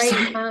 It's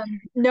great.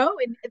 No,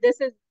 and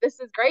this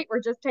is great. We're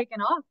just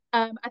taking off.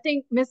 I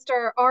think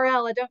Mr.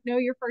 RL, I don't know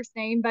your first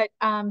name, but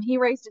he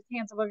raised his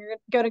hand, so we're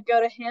going to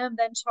go to him,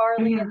 then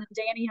Charlie, and then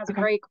Danny has a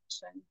great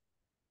question.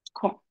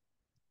 Cool.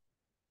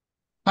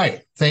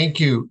 Hi, thank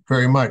you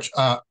very much.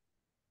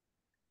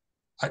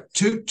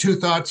 Two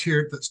thoughts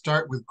here that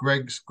start with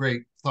Greg's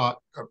great thought,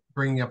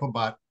 bringing up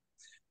about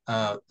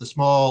the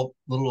small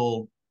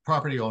little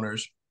property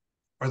owners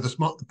or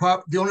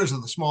the owners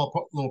of the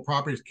small little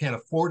properties can't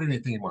afford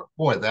anything anymore.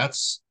 Boy,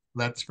 that's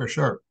for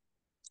sure.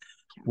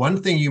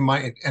 One thing you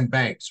might, and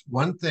banks,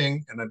 one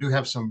thing, and I do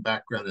have some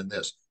background in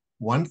this,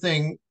 one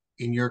thing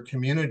in your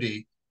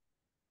community,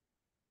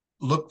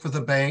 look for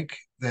the bank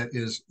that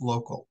is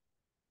local,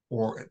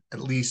 or at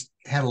least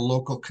had a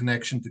local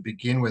connection to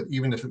begin with,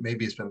 even if it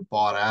maybe has been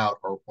bought out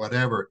or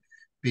whatever,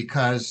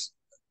 because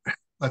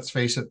let's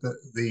face it,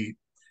 the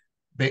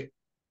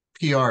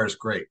PR is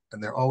great,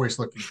 and they're always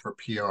looking for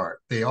PR.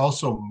 They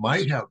also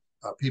might have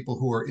people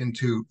who are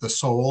into the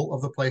soul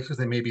of the places.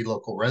 They may be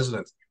local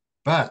residents,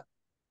 but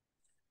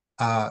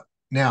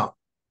now,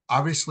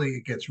 obviously,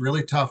 it gets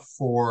really tough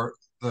for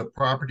the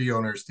property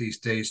owners these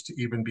days to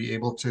even be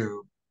able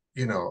to,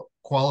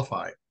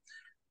 qualify.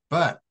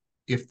 But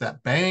if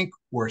that bank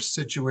were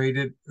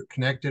situated or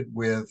connected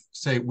with,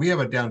 say, we have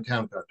a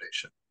downtown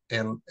foundation,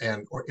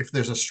 or if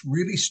there's a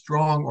really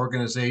strong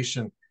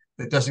organization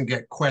that doesn't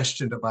get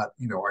questioned about,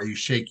 are you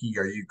shaky?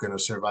 Are you going to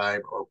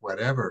survive or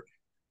whatever?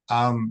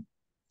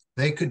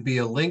 They could be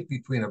a link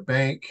between a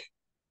bank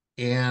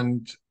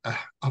and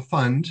a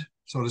fund,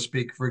 so to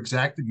speak, for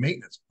exacted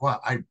maintenance. Wow,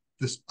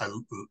 this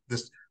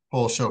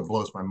whole show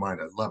blows my mind.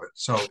 I love it.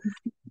 So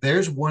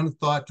there's one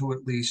thought to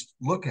at least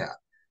look at,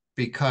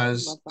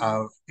 because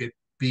of it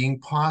being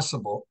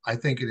possible. I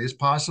think it is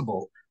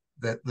possible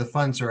that the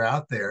funds are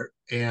out there,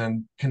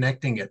 and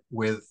connecting it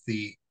with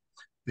the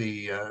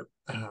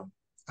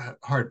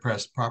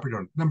hard-pressed property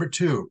owner. Number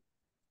two,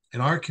 in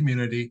our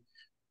community,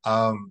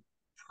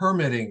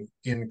 permitting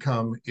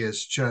income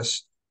is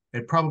just,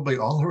 and probably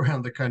all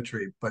around the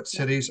country, but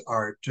cities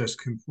are just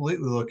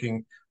completely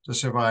looking to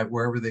survive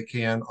wherever they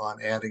can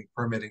on adding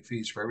permitting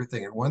fees for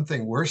everything. And one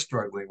thing we're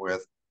struggling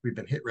with, we've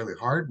been hit really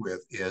hard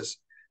with, is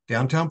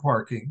downtown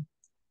parking.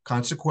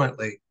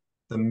 Consequently,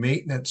 the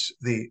maintenance,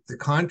 the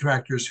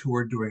contractors who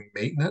are doing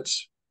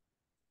maintenance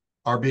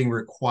are being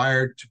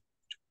required to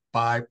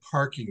buy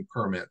parking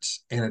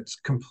permits. And it's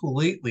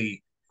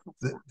completely,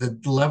 the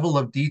level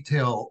of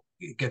detail,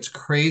 it gets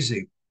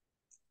crazy,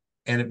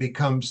 and it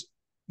becomes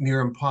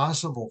near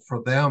impossible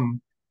for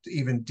them to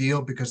even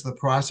deal, because the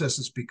process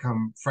has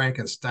become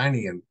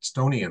Frankensteinian,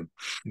 Stonian,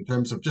 in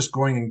terms of just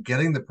going and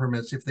getting the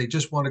permits if they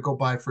just want to go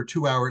by for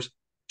 2 hours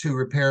to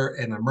repair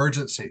an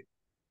emergency,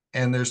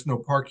 and there's no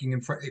parking in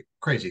front.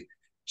 Crazy.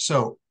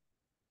 So,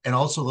 and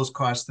also those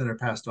costs then are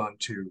passed on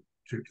to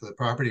the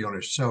property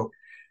owners. So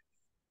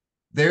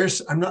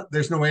there's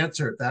no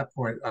answer at that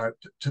point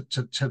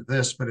to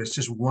this, but it's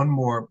just one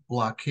more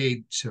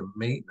blockade to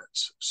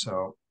maintenance.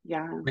 So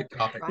yeah, great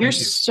topic. You're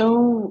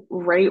so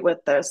right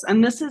with this.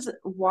 And this is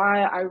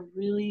why I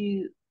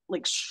really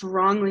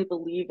strongly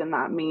believe in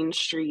that Main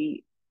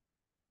Street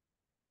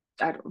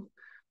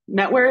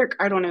network.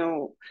 I don't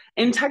know.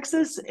 In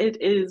Texas,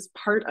 it is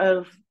part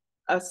of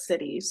a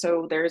city.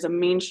 So there's a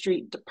Main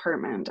Street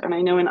department. And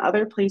I know in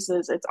other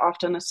places, it's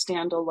often a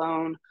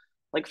standalone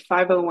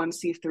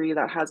 501c3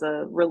 that has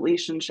a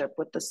relationship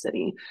with the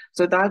city.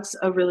 So that's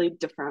a really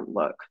different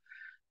look.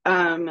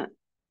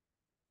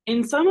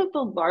 In some of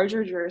the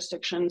larger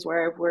jurisdictions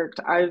where I've worked,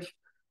 I've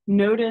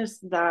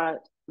noticed that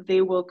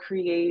they will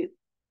create,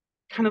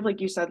 kind of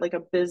like you said, like a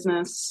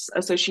business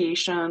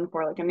association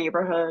for a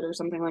neighborhood or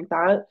something like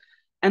that.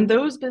 And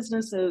those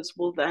businesses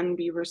will then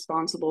be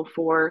responsible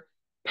for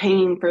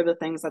paying for the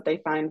things that they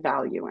find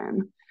value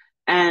in.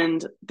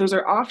 And those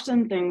are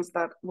often things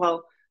that,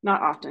 well,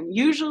 not often,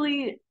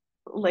 usually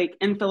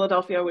in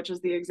Philadelphia, which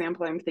is the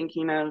example I'm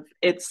thinking of,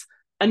 it's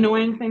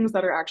annoying things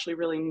that are actually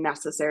really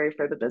necessary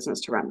for the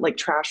business to run, like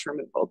trash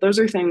removal. Those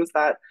are things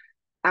that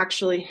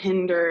actually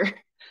hinder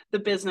the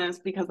business,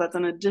 because that's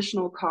an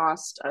additional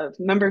cost of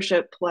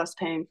membership plus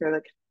paying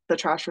for the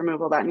trash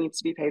removal that needs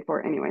to be paid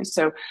for anyway.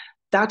 So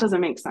that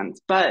doesn't make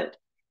sense. But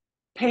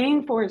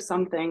paying for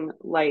something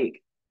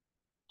like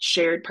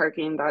shared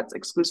parking that's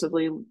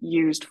exclusively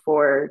used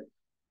for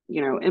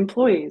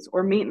employees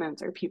or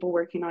maintenance or people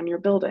working on your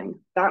building,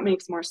 that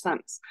makes more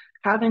sense.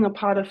 Having a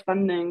pot of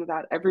funding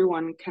that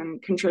everyone can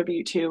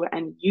contribute to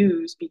and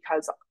use,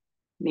 because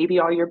maybe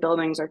all your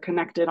buildings are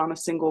connected on a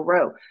single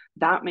row,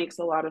 that makes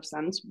a lot of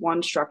sense.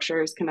 One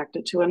structure is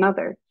connected to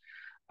another.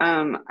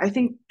 I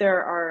think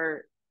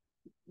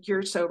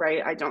you're so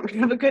right. I don't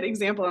have a good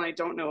example, and I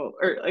don't know,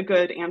 or a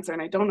good answer,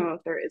 and I don't know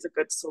if there is a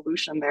good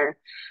solution there.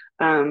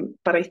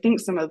 But I think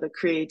some of the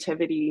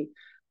creativity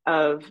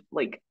of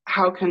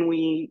how can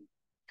we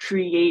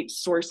create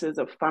sources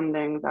of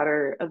funding that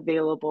are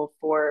available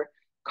for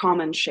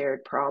common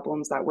shared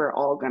problems that we're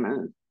all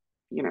gonna,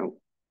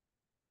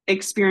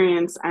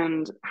 experience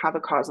and have a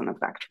cause and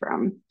effect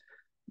from.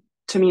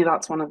 To me,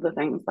 that's one of the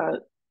things that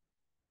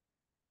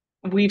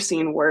we've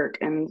seen work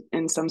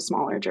in some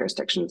smaller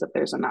jurisdictions if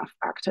there's enough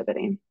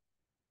activity.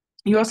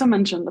 You also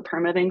mentioned the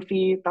permitting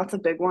fee. That's a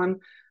big one.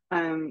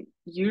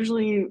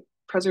 Usually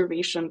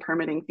preservation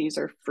permitting fees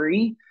are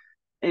free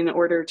in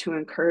order to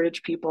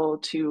encourage people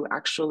to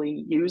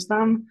actually use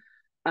them,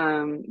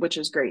 which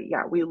is great.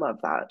 Yeah, we love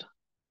that.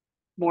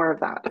 More of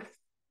that.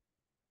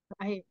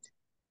 Right.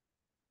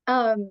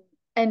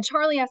 And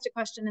Charlie asked a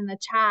question in the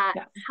chat.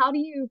 Yes. How do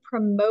you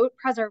promote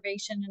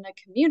preservation in a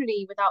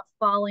community without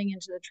falling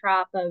into the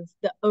trap of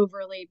the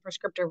overly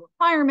prescriptive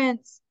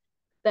requirements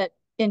that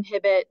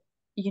inhibit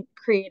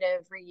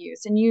creative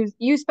reuse? And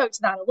you spoke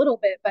to that a little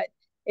bit, but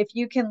if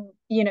you can,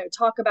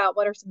 talk about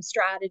what are some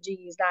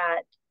strategies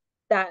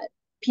that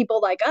people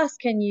like us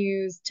can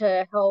use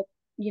to help,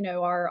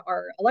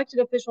 our elected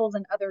officials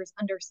and others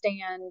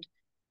understand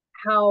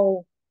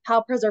how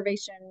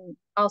preservation,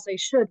 I'll say,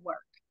 should work.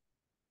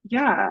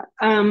 Yeah.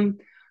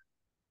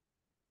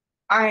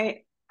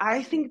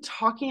 I think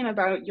talking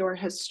about your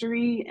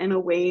history in a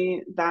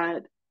way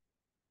that,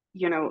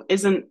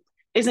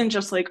 isn't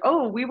just like,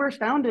 oh, we were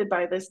founded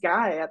by this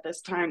guy at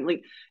this time.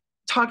 Like,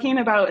 talking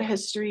about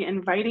history,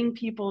 inviting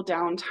people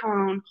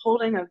downtown,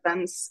 holding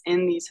events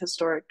in these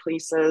historic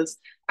places,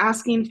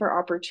 asking for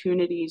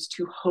opportunities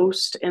to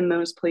host in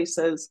those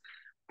places.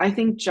 I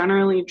think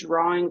generally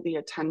drawing the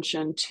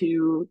attention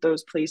to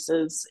those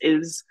places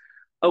is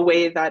a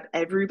way that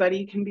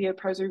everybody can be a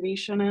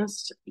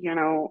preservationist.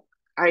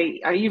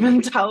 I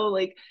even tell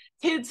like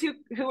kids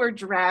who are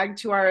dragged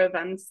to our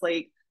events,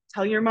 like,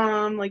 tell your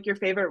mom like your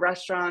favorite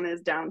restaurant is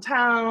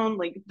downtown,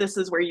 like this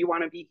is where you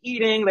want to be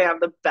eating, they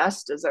have the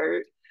best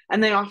dessert,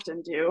 and they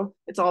often do,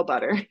 it's all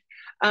butter.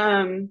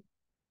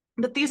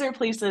 But these are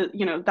places,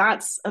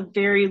 that's a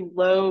very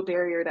low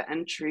barrier to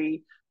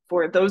entry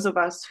for those of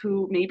us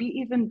who maybe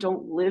even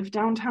don't live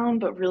downtown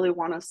but really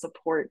want to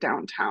support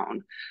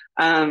downtown.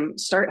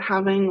 Start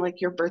having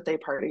like your birthday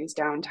parties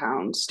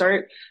downtown,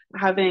 start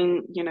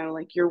having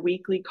like your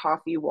weekly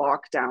coffee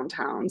walk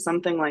downtown,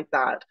 something like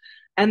that.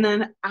 And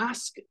then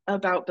ask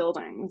about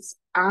buildings,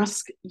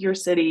 ask your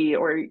city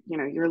or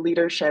your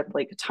leadership,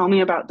 like, tell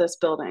me about this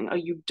building. Oh,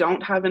 you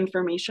don't have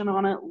information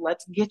on it,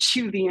 let's get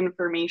you the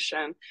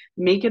information,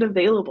 make it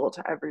available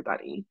to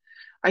everybody.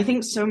 I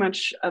think so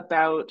much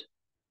about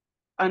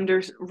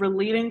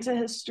relating to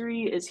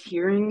history is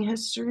hearing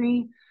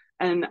history,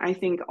 and I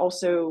think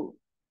also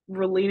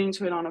relating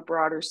to it on a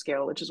broader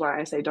scale, which is why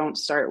I say don't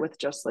start with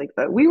just like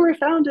we were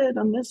founded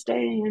on this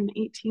day in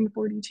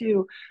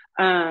 1842.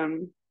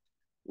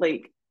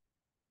 Like,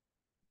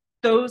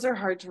 those are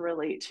hard to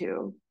relate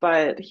to,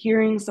 but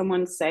hearing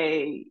someone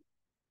say,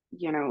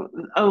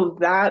 oh,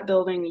 that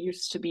building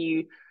used to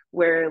be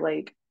where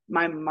like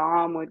my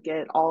mom would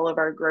get all of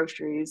our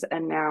groceries,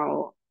 and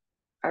now,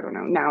 I don't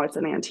know, now it's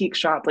an antique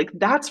shop. Like,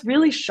 that's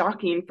really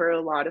shocking for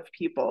a lot of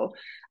people.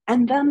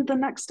 And then the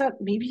next step,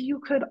 maybe you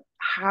could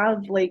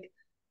have like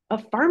a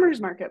farmer's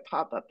market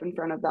pop up in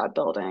front of that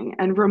building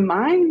and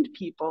remind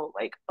people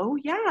like, oh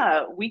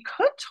yeah, we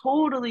could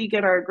totally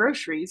get our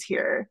groceries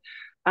here.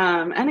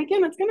 And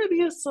again, it's going to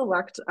be a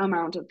select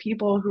amount of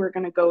people who are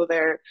going to go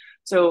there.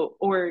 So,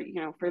 or,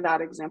 for that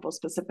example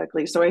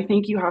specifically. So I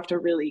think you have to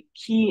really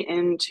key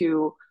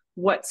into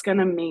what's going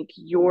to make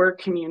your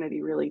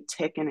community really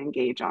tick and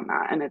engage on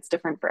that. And it's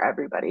different for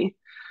everybody.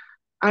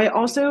 I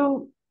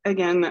also,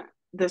 again,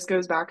 this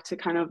goes back to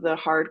kind of the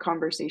hard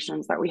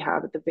conversations that we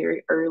have at the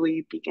very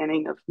early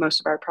beginning of most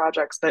of our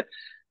projects, but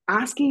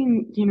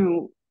asking,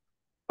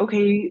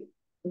 okay,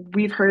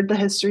 we've heard the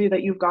history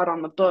that you've got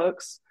on the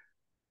books.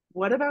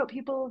 What about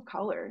people of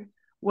color?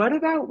 What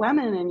about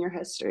women in your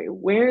history?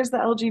 Where's the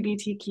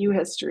LGBTQ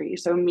history?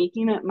 So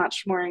making it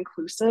much more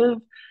inclusive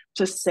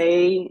to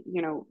say,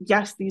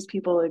 yes, these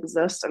people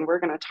exist and we're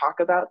going to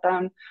talk about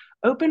them.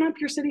 Open up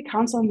your city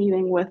council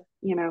meeting with,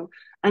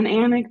 an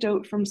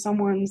anecdote from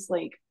someone's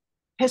like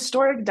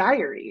historic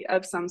diary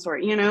of some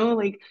sort,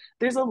 like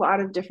there's a lot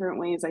of different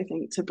ways I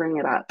think to bring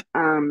it up.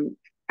 And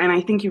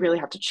I think you really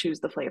have to choose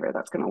the flavor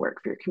that's going to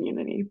work for your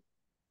community.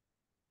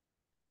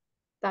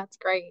 That's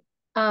great.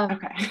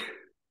 Okay.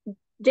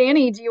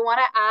 Danny, do you want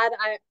to add?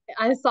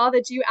 I saw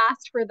that you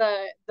asked for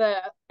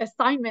the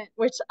assignment,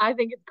 which I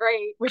think is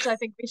great, which I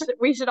think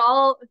we should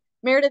all,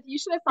 Meredith, you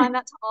should assign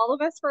that to all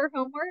of us for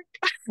homework.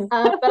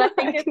 But I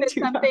think if it's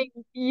something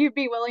you'd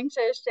be willing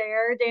to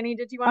share, Danny,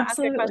 did you want to ask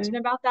a question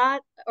about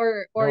that?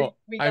 Or no,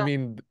 I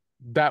mean,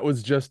 that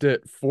was just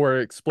it for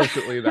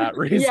explicitly that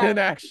reason,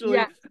 actually.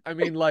 Yeah. I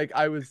mean, like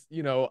I was,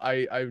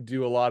 I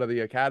do a lot of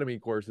the academy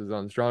courses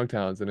on strong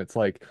towns, and it's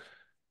like,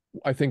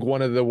 I think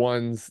one of the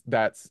ones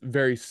that's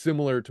very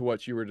similar to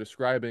what you were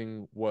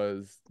describing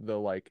was the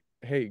like,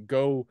 hey,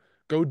 go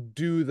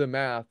do the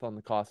math on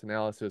the cost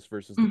analysis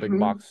versus the big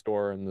box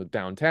store in the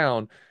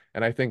downtown.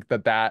 And I think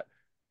that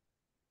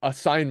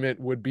assignment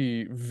would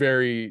be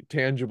very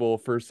tangible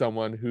for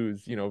someone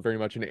who's, very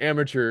much an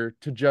amateur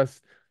to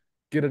just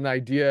get an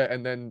idea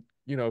and then,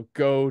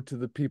 go to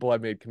the people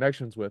I've made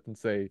connections with and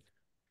say,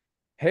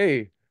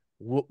 hey,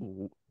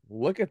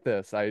 look at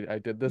this. I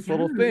did this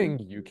little thing.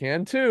 You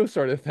can too,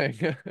 sort of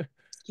thing.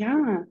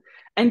 Yeah.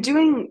 And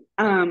doing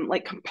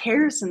like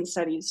comparison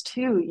studies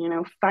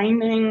too,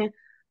 finding,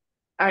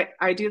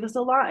 I do this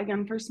a lot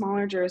again for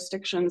smaller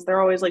jurisdictions.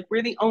 They're always like,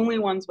 we're the only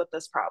ones with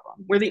this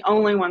problem. We're the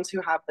only ones who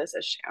have this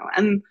issue.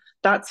 And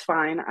that's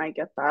fine. I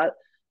get that.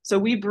 So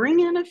we bring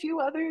in a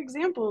few other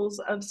examples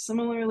of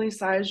similarly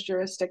sized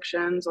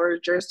jurisdictions or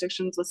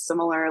jurisdictions with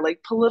similar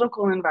like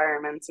political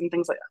environments and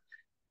things like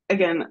that.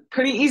 again,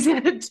 pretty easy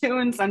to do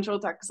in Central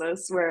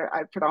Texas, where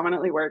I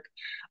predominantly work.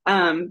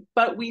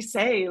 But we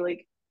say,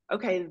 like,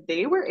 okay,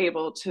 they were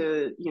able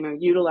to, you know,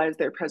 utilize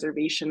their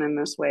preservation in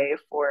this way,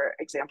 for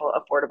example,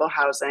 affordable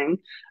housing.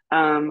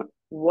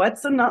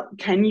 What's enough?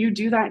 Can you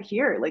do that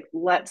here? Like,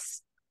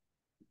 let's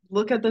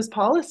look at this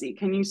policy.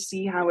 Can you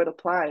see how it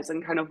applies,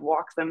 and kind of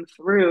walk them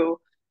through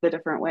the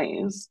different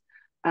ways?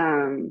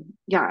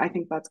 Yeah, I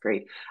think that's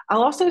great.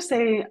 I'll also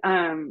say,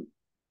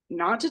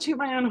 not to toot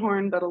my own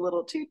horn, but a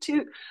little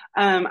toot.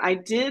 I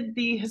did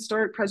the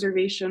historic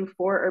preservation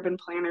for urban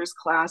planners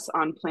class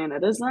on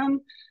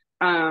planetism.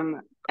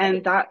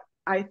 And that,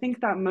 I think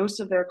that most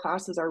of their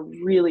classes are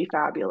really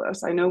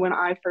fabulous. I know when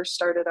I first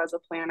started as a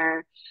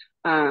planner,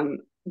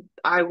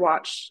 I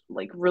watched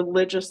like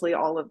religiously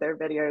all of their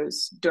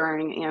videos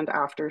during and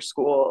after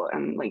school,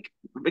 and like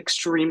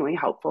extremely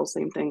helpful.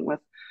 Same thing with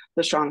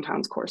the Strong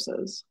Towns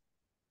courses.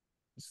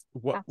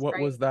 What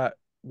was that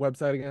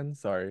website again?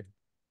 Sorry.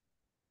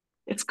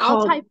 It's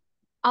called.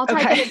 I'll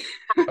type it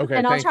in, okay,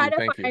 and I'll try to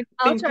find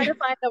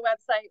the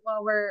website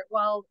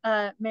while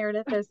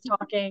Meredith is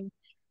talking.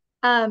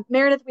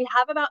 Meredith, we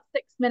have about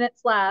 6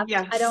 minutes left.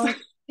 Yes. I don't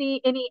see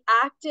any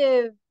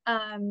active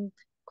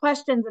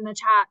questions in the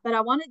chat, but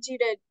I wanted you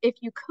to, if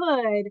you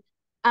could,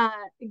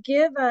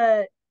 give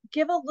a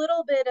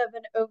little bit of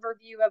an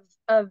overview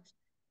of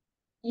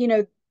you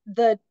know,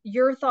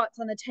 your thoughts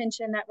on the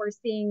tension that we're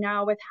seeing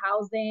now with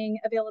housing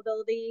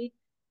availability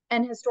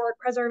and historic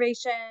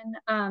preservation,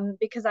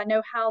 because I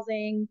know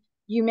housing,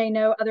 you may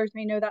know, others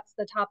may know, that's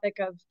the topic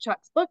of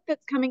Chuck's book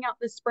that's coming out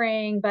this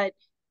spring, but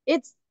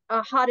it's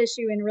a hot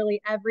issue in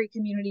really every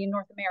community in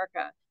North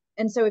America.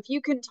 And so if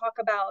you can talk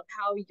about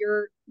how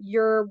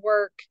your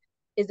work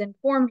is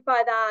informed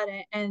by that,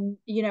 and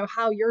you know,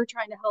 how you're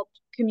trying to help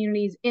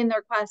communities in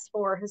their quest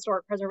for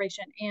historic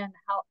preservation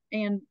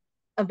and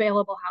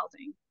available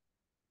housing.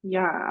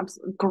 Yeah,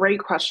 absolutely. Great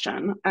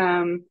question.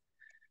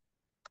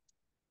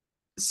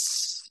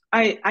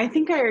 I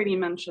think I already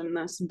mentioned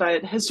this,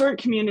 but historic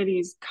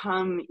communities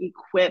come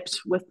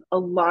equipped with a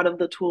lot of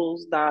the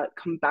tools that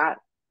combat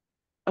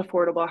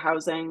affordable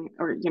housing,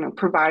 or, you know,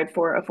 provide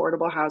for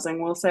affordable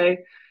housing. We'll say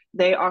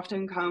they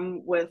often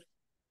come with,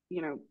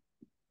 you know,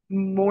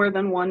 more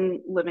than one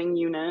living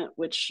unit,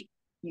 which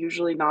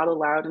usually not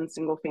allowed in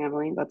single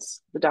family.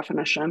 That's the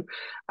definition.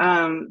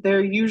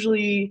 They're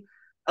usually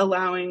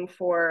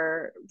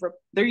they're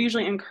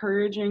usually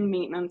encouraging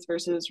maintenance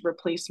versus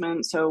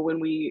replacement. So when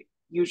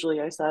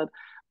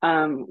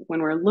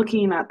we're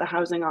looking at the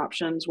housing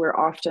options, we're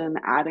often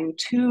adding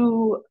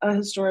to a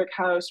historic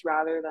house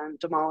rather than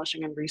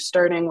demolishing and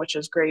restarting, which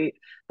is great.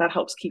 That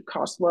helps keep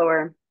costs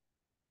lower.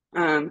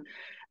 And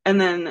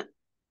then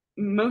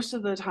most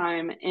of the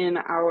time and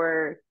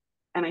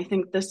I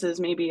think this is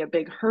maybe a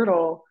big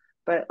hurdle,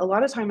 but a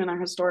lot of time in our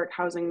historic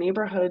housing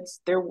neighborhoods,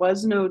 there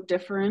was no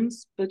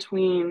difference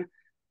between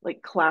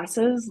like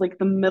classes. Like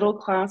the middle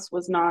class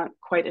was not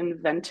quite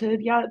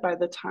invented yet by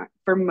the time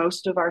for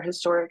most of our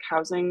historic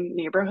housing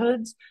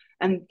neighborhoods.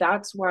 And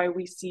that's why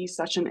we see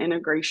such an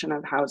integration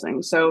of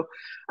housing. So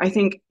I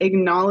think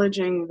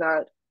acknowledging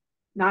that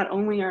not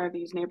only are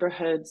these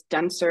neighborhoods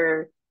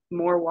denser,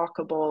 more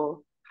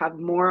walkable, have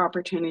more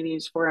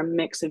opportunities for a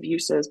mix of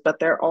uses, but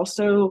they're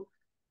also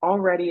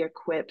already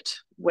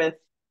equipped with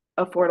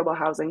affordable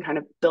housing kind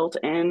of built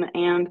in,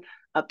 and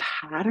a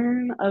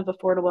pattern of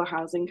affordable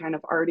housing kind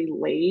of already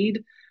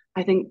laid.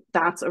 I think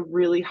that's a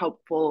really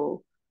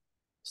helpful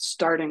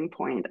starting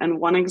point. And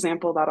one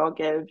example that I'll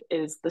give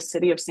is the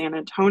city of San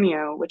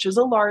Antonio, which is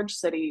a large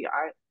city.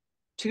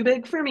 Too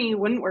big for me,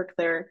 wouldn't work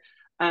there,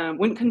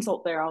 wouldn't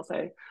consult there, I'll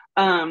say.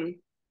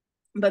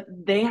 But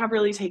they have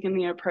really taken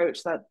the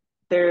approach that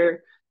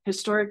their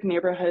historic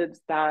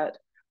neighborhoods that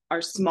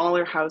are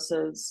smaller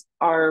houses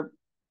are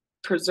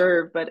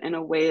preserved, but in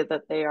a way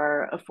that they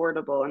are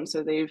affordable. And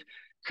so they've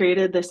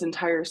created this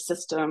entire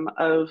system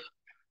of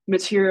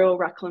material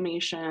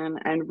reclamation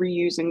and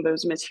reusing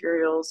those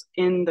materials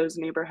in those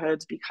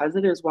neighborhoods, because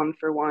it is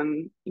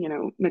 1-for-1, you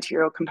know,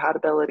 material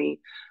compatibility.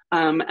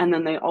 And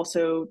then they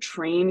also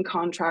train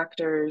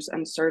contractors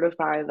and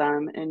certify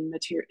them in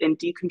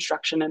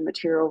deconstruction and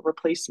material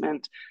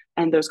replacement.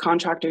 And those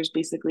contractors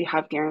basically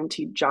have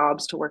guaranteed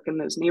jobs to work in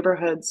those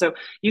neighborhoods. So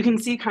you can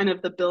see kind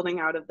of the building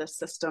out of this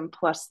system.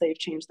 Plus they've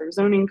changed their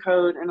zoning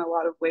code in a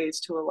lot of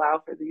ways to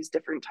allow for these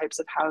different types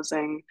of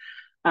housing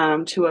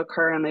to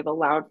occur. And they've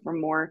allowed for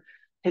more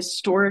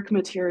historic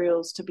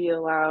materials to be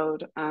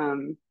allowed,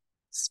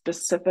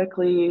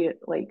 specifically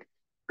like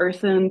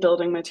earthen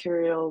building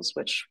materials,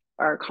 which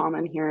are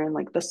common here in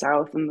like the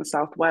South and the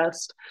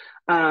Southwest.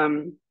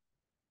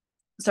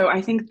 So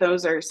I think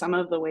those are some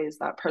of the ways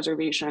that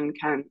preservation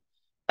can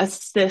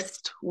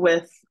assist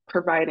with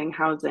providing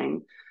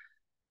housing.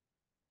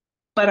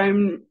 But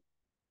I'm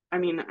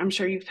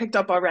sure you've picked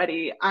up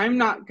already, I'm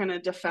not going to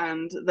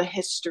defend the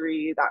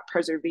history that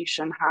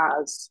preservation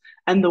has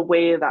and the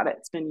way that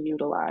it's been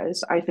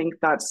utilized. I think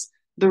that's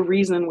the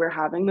reason we're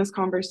having this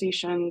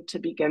conversation to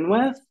begin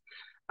with.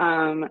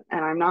 And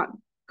I'm not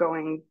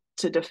going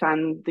to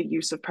defend the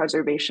use of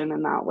preservation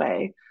in that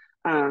way.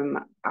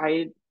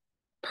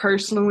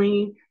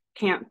 personally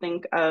can't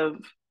think of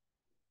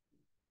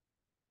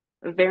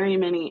very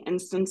many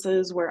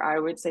instances where I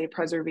would say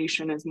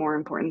preservation is more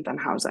important than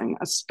housing,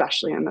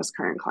 especially in this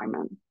current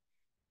climate.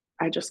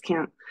 I just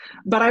can't.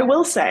 But I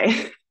will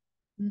say,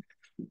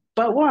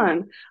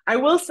 I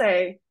will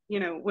say, you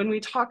know, when we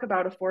talk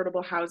about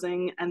affordable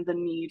housing and the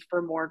need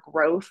for more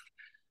growth,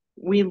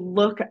 we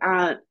look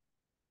at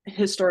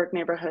historic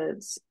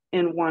neighborhoods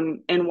in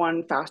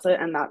one facet,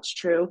 and that's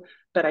true.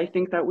 But I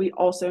think that we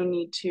also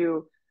need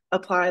to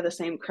apply the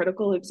same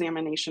critical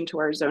examination to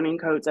our zoning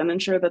codes and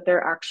ensure that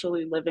they're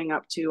actually living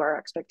up to our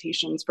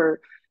expectations for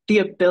the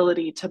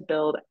ability to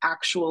build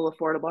actual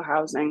affordable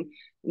housing,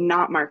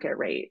 not market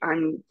rate.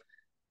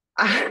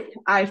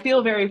 I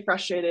feel very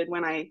frustrated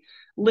when I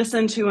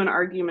listen to an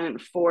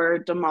argument for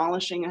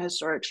demolishing a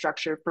historic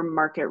structure for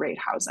market rate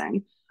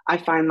housing. I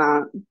find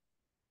that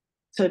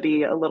to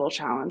be a little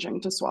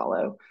challenging to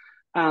swallow.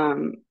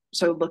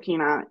 So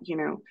looking at, you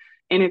know,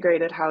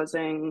 integrated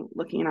housing,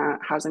 looking at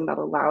housing that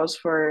allows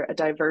for a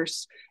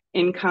diverse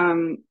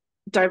incomes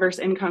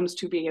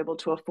to be able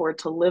to afford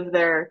to live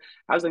there,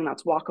 housing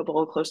that's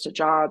walkable, close to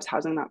jobs,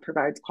 housing that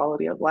provides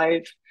quality of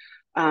life.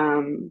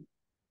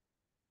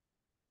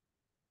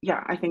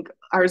 Yeah, I think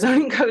our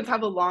zoning codes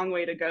have a long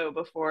way to go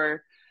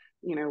before,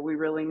 you know, we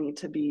really need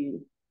to be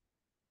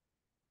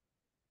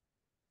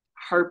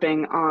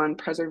harping on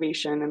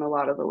preservation in a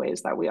lot of the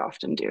ways that we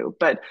often do.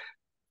 But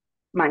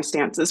my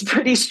stance is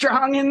pretty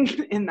strong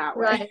in that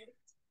way. Right.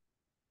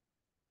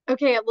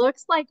 Okay, it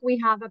looks like we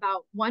have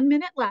about 1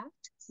 minute left.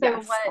 So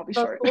yes, I'll be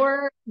short.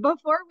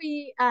 before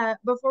we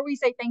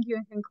say thank you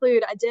and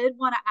conclude, I did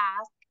want to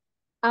ask,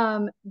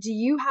 do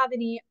you have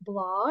any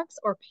blogs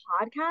or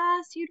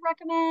podcasts you'd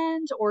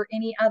recommend, or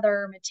any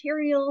other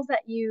materials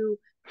that you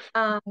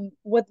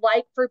would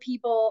like for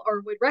people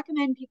or would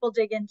recommend people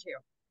dig into?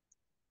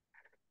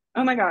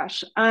 Oh my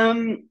gosh.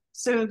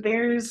 So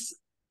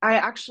I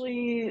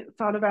actually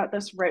thought about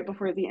this right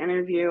before the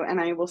interview,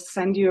 and I will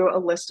send you a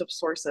list of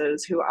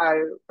sources who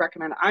I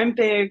recommend. I'm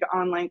big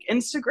on like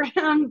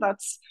Instagram.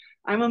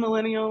 I'm a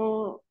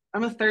millennial.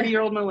 I'm a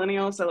 30-year-old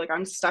millennial, so like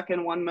I'm stuck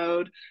in one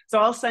mode. So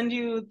I'll send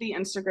you the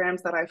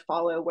Instagrams that I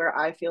follow where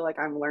I feel like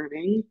I'm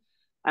learning.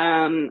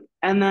 And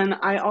then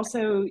I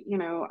also, you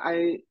know,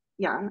 I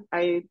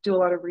do a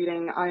lot of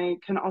reading. I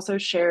can also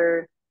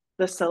share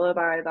the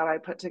syllabi that I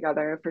put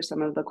together for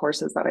some of the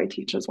courses that I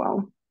teach as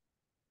well.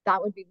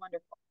 That would be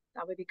wonderful.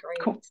 That would be great.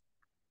 Cool.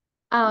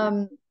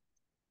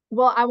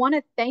 Well, I want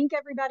to thank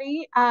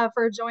everybody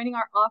for joining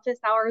our office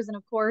hours, and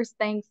of course,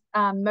 thanks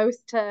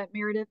most to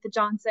Meredith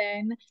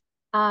Johnson.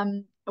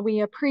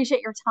 We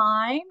appreciate your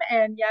time,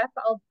 and yes,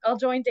 I'll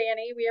join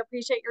Danny. We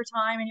appreciate your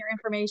time and your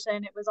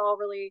information. It was all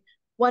really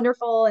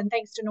wonderful, and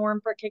thanks to Norm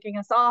for kicking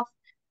us off.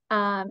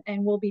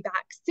 And we'll be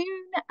back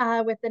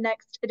soon with the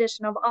next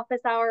edition of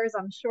Office Hours.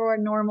 I'm sure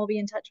Norm will be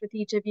in touch with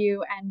each of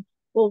you, and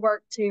we'll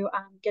work to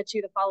get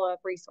you the follow-up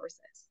resources.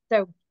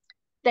 So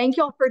thank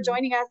you all for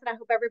joining us, and I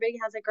hope everybody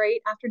has a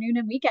great afternoon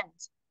and weekend.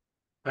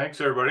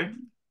 Thanks, everybody.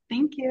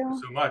 Thank you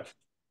so much.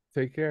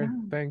 Take care.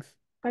 Thanks.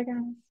 Bye,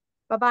 guys.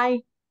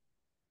 Bye-bye.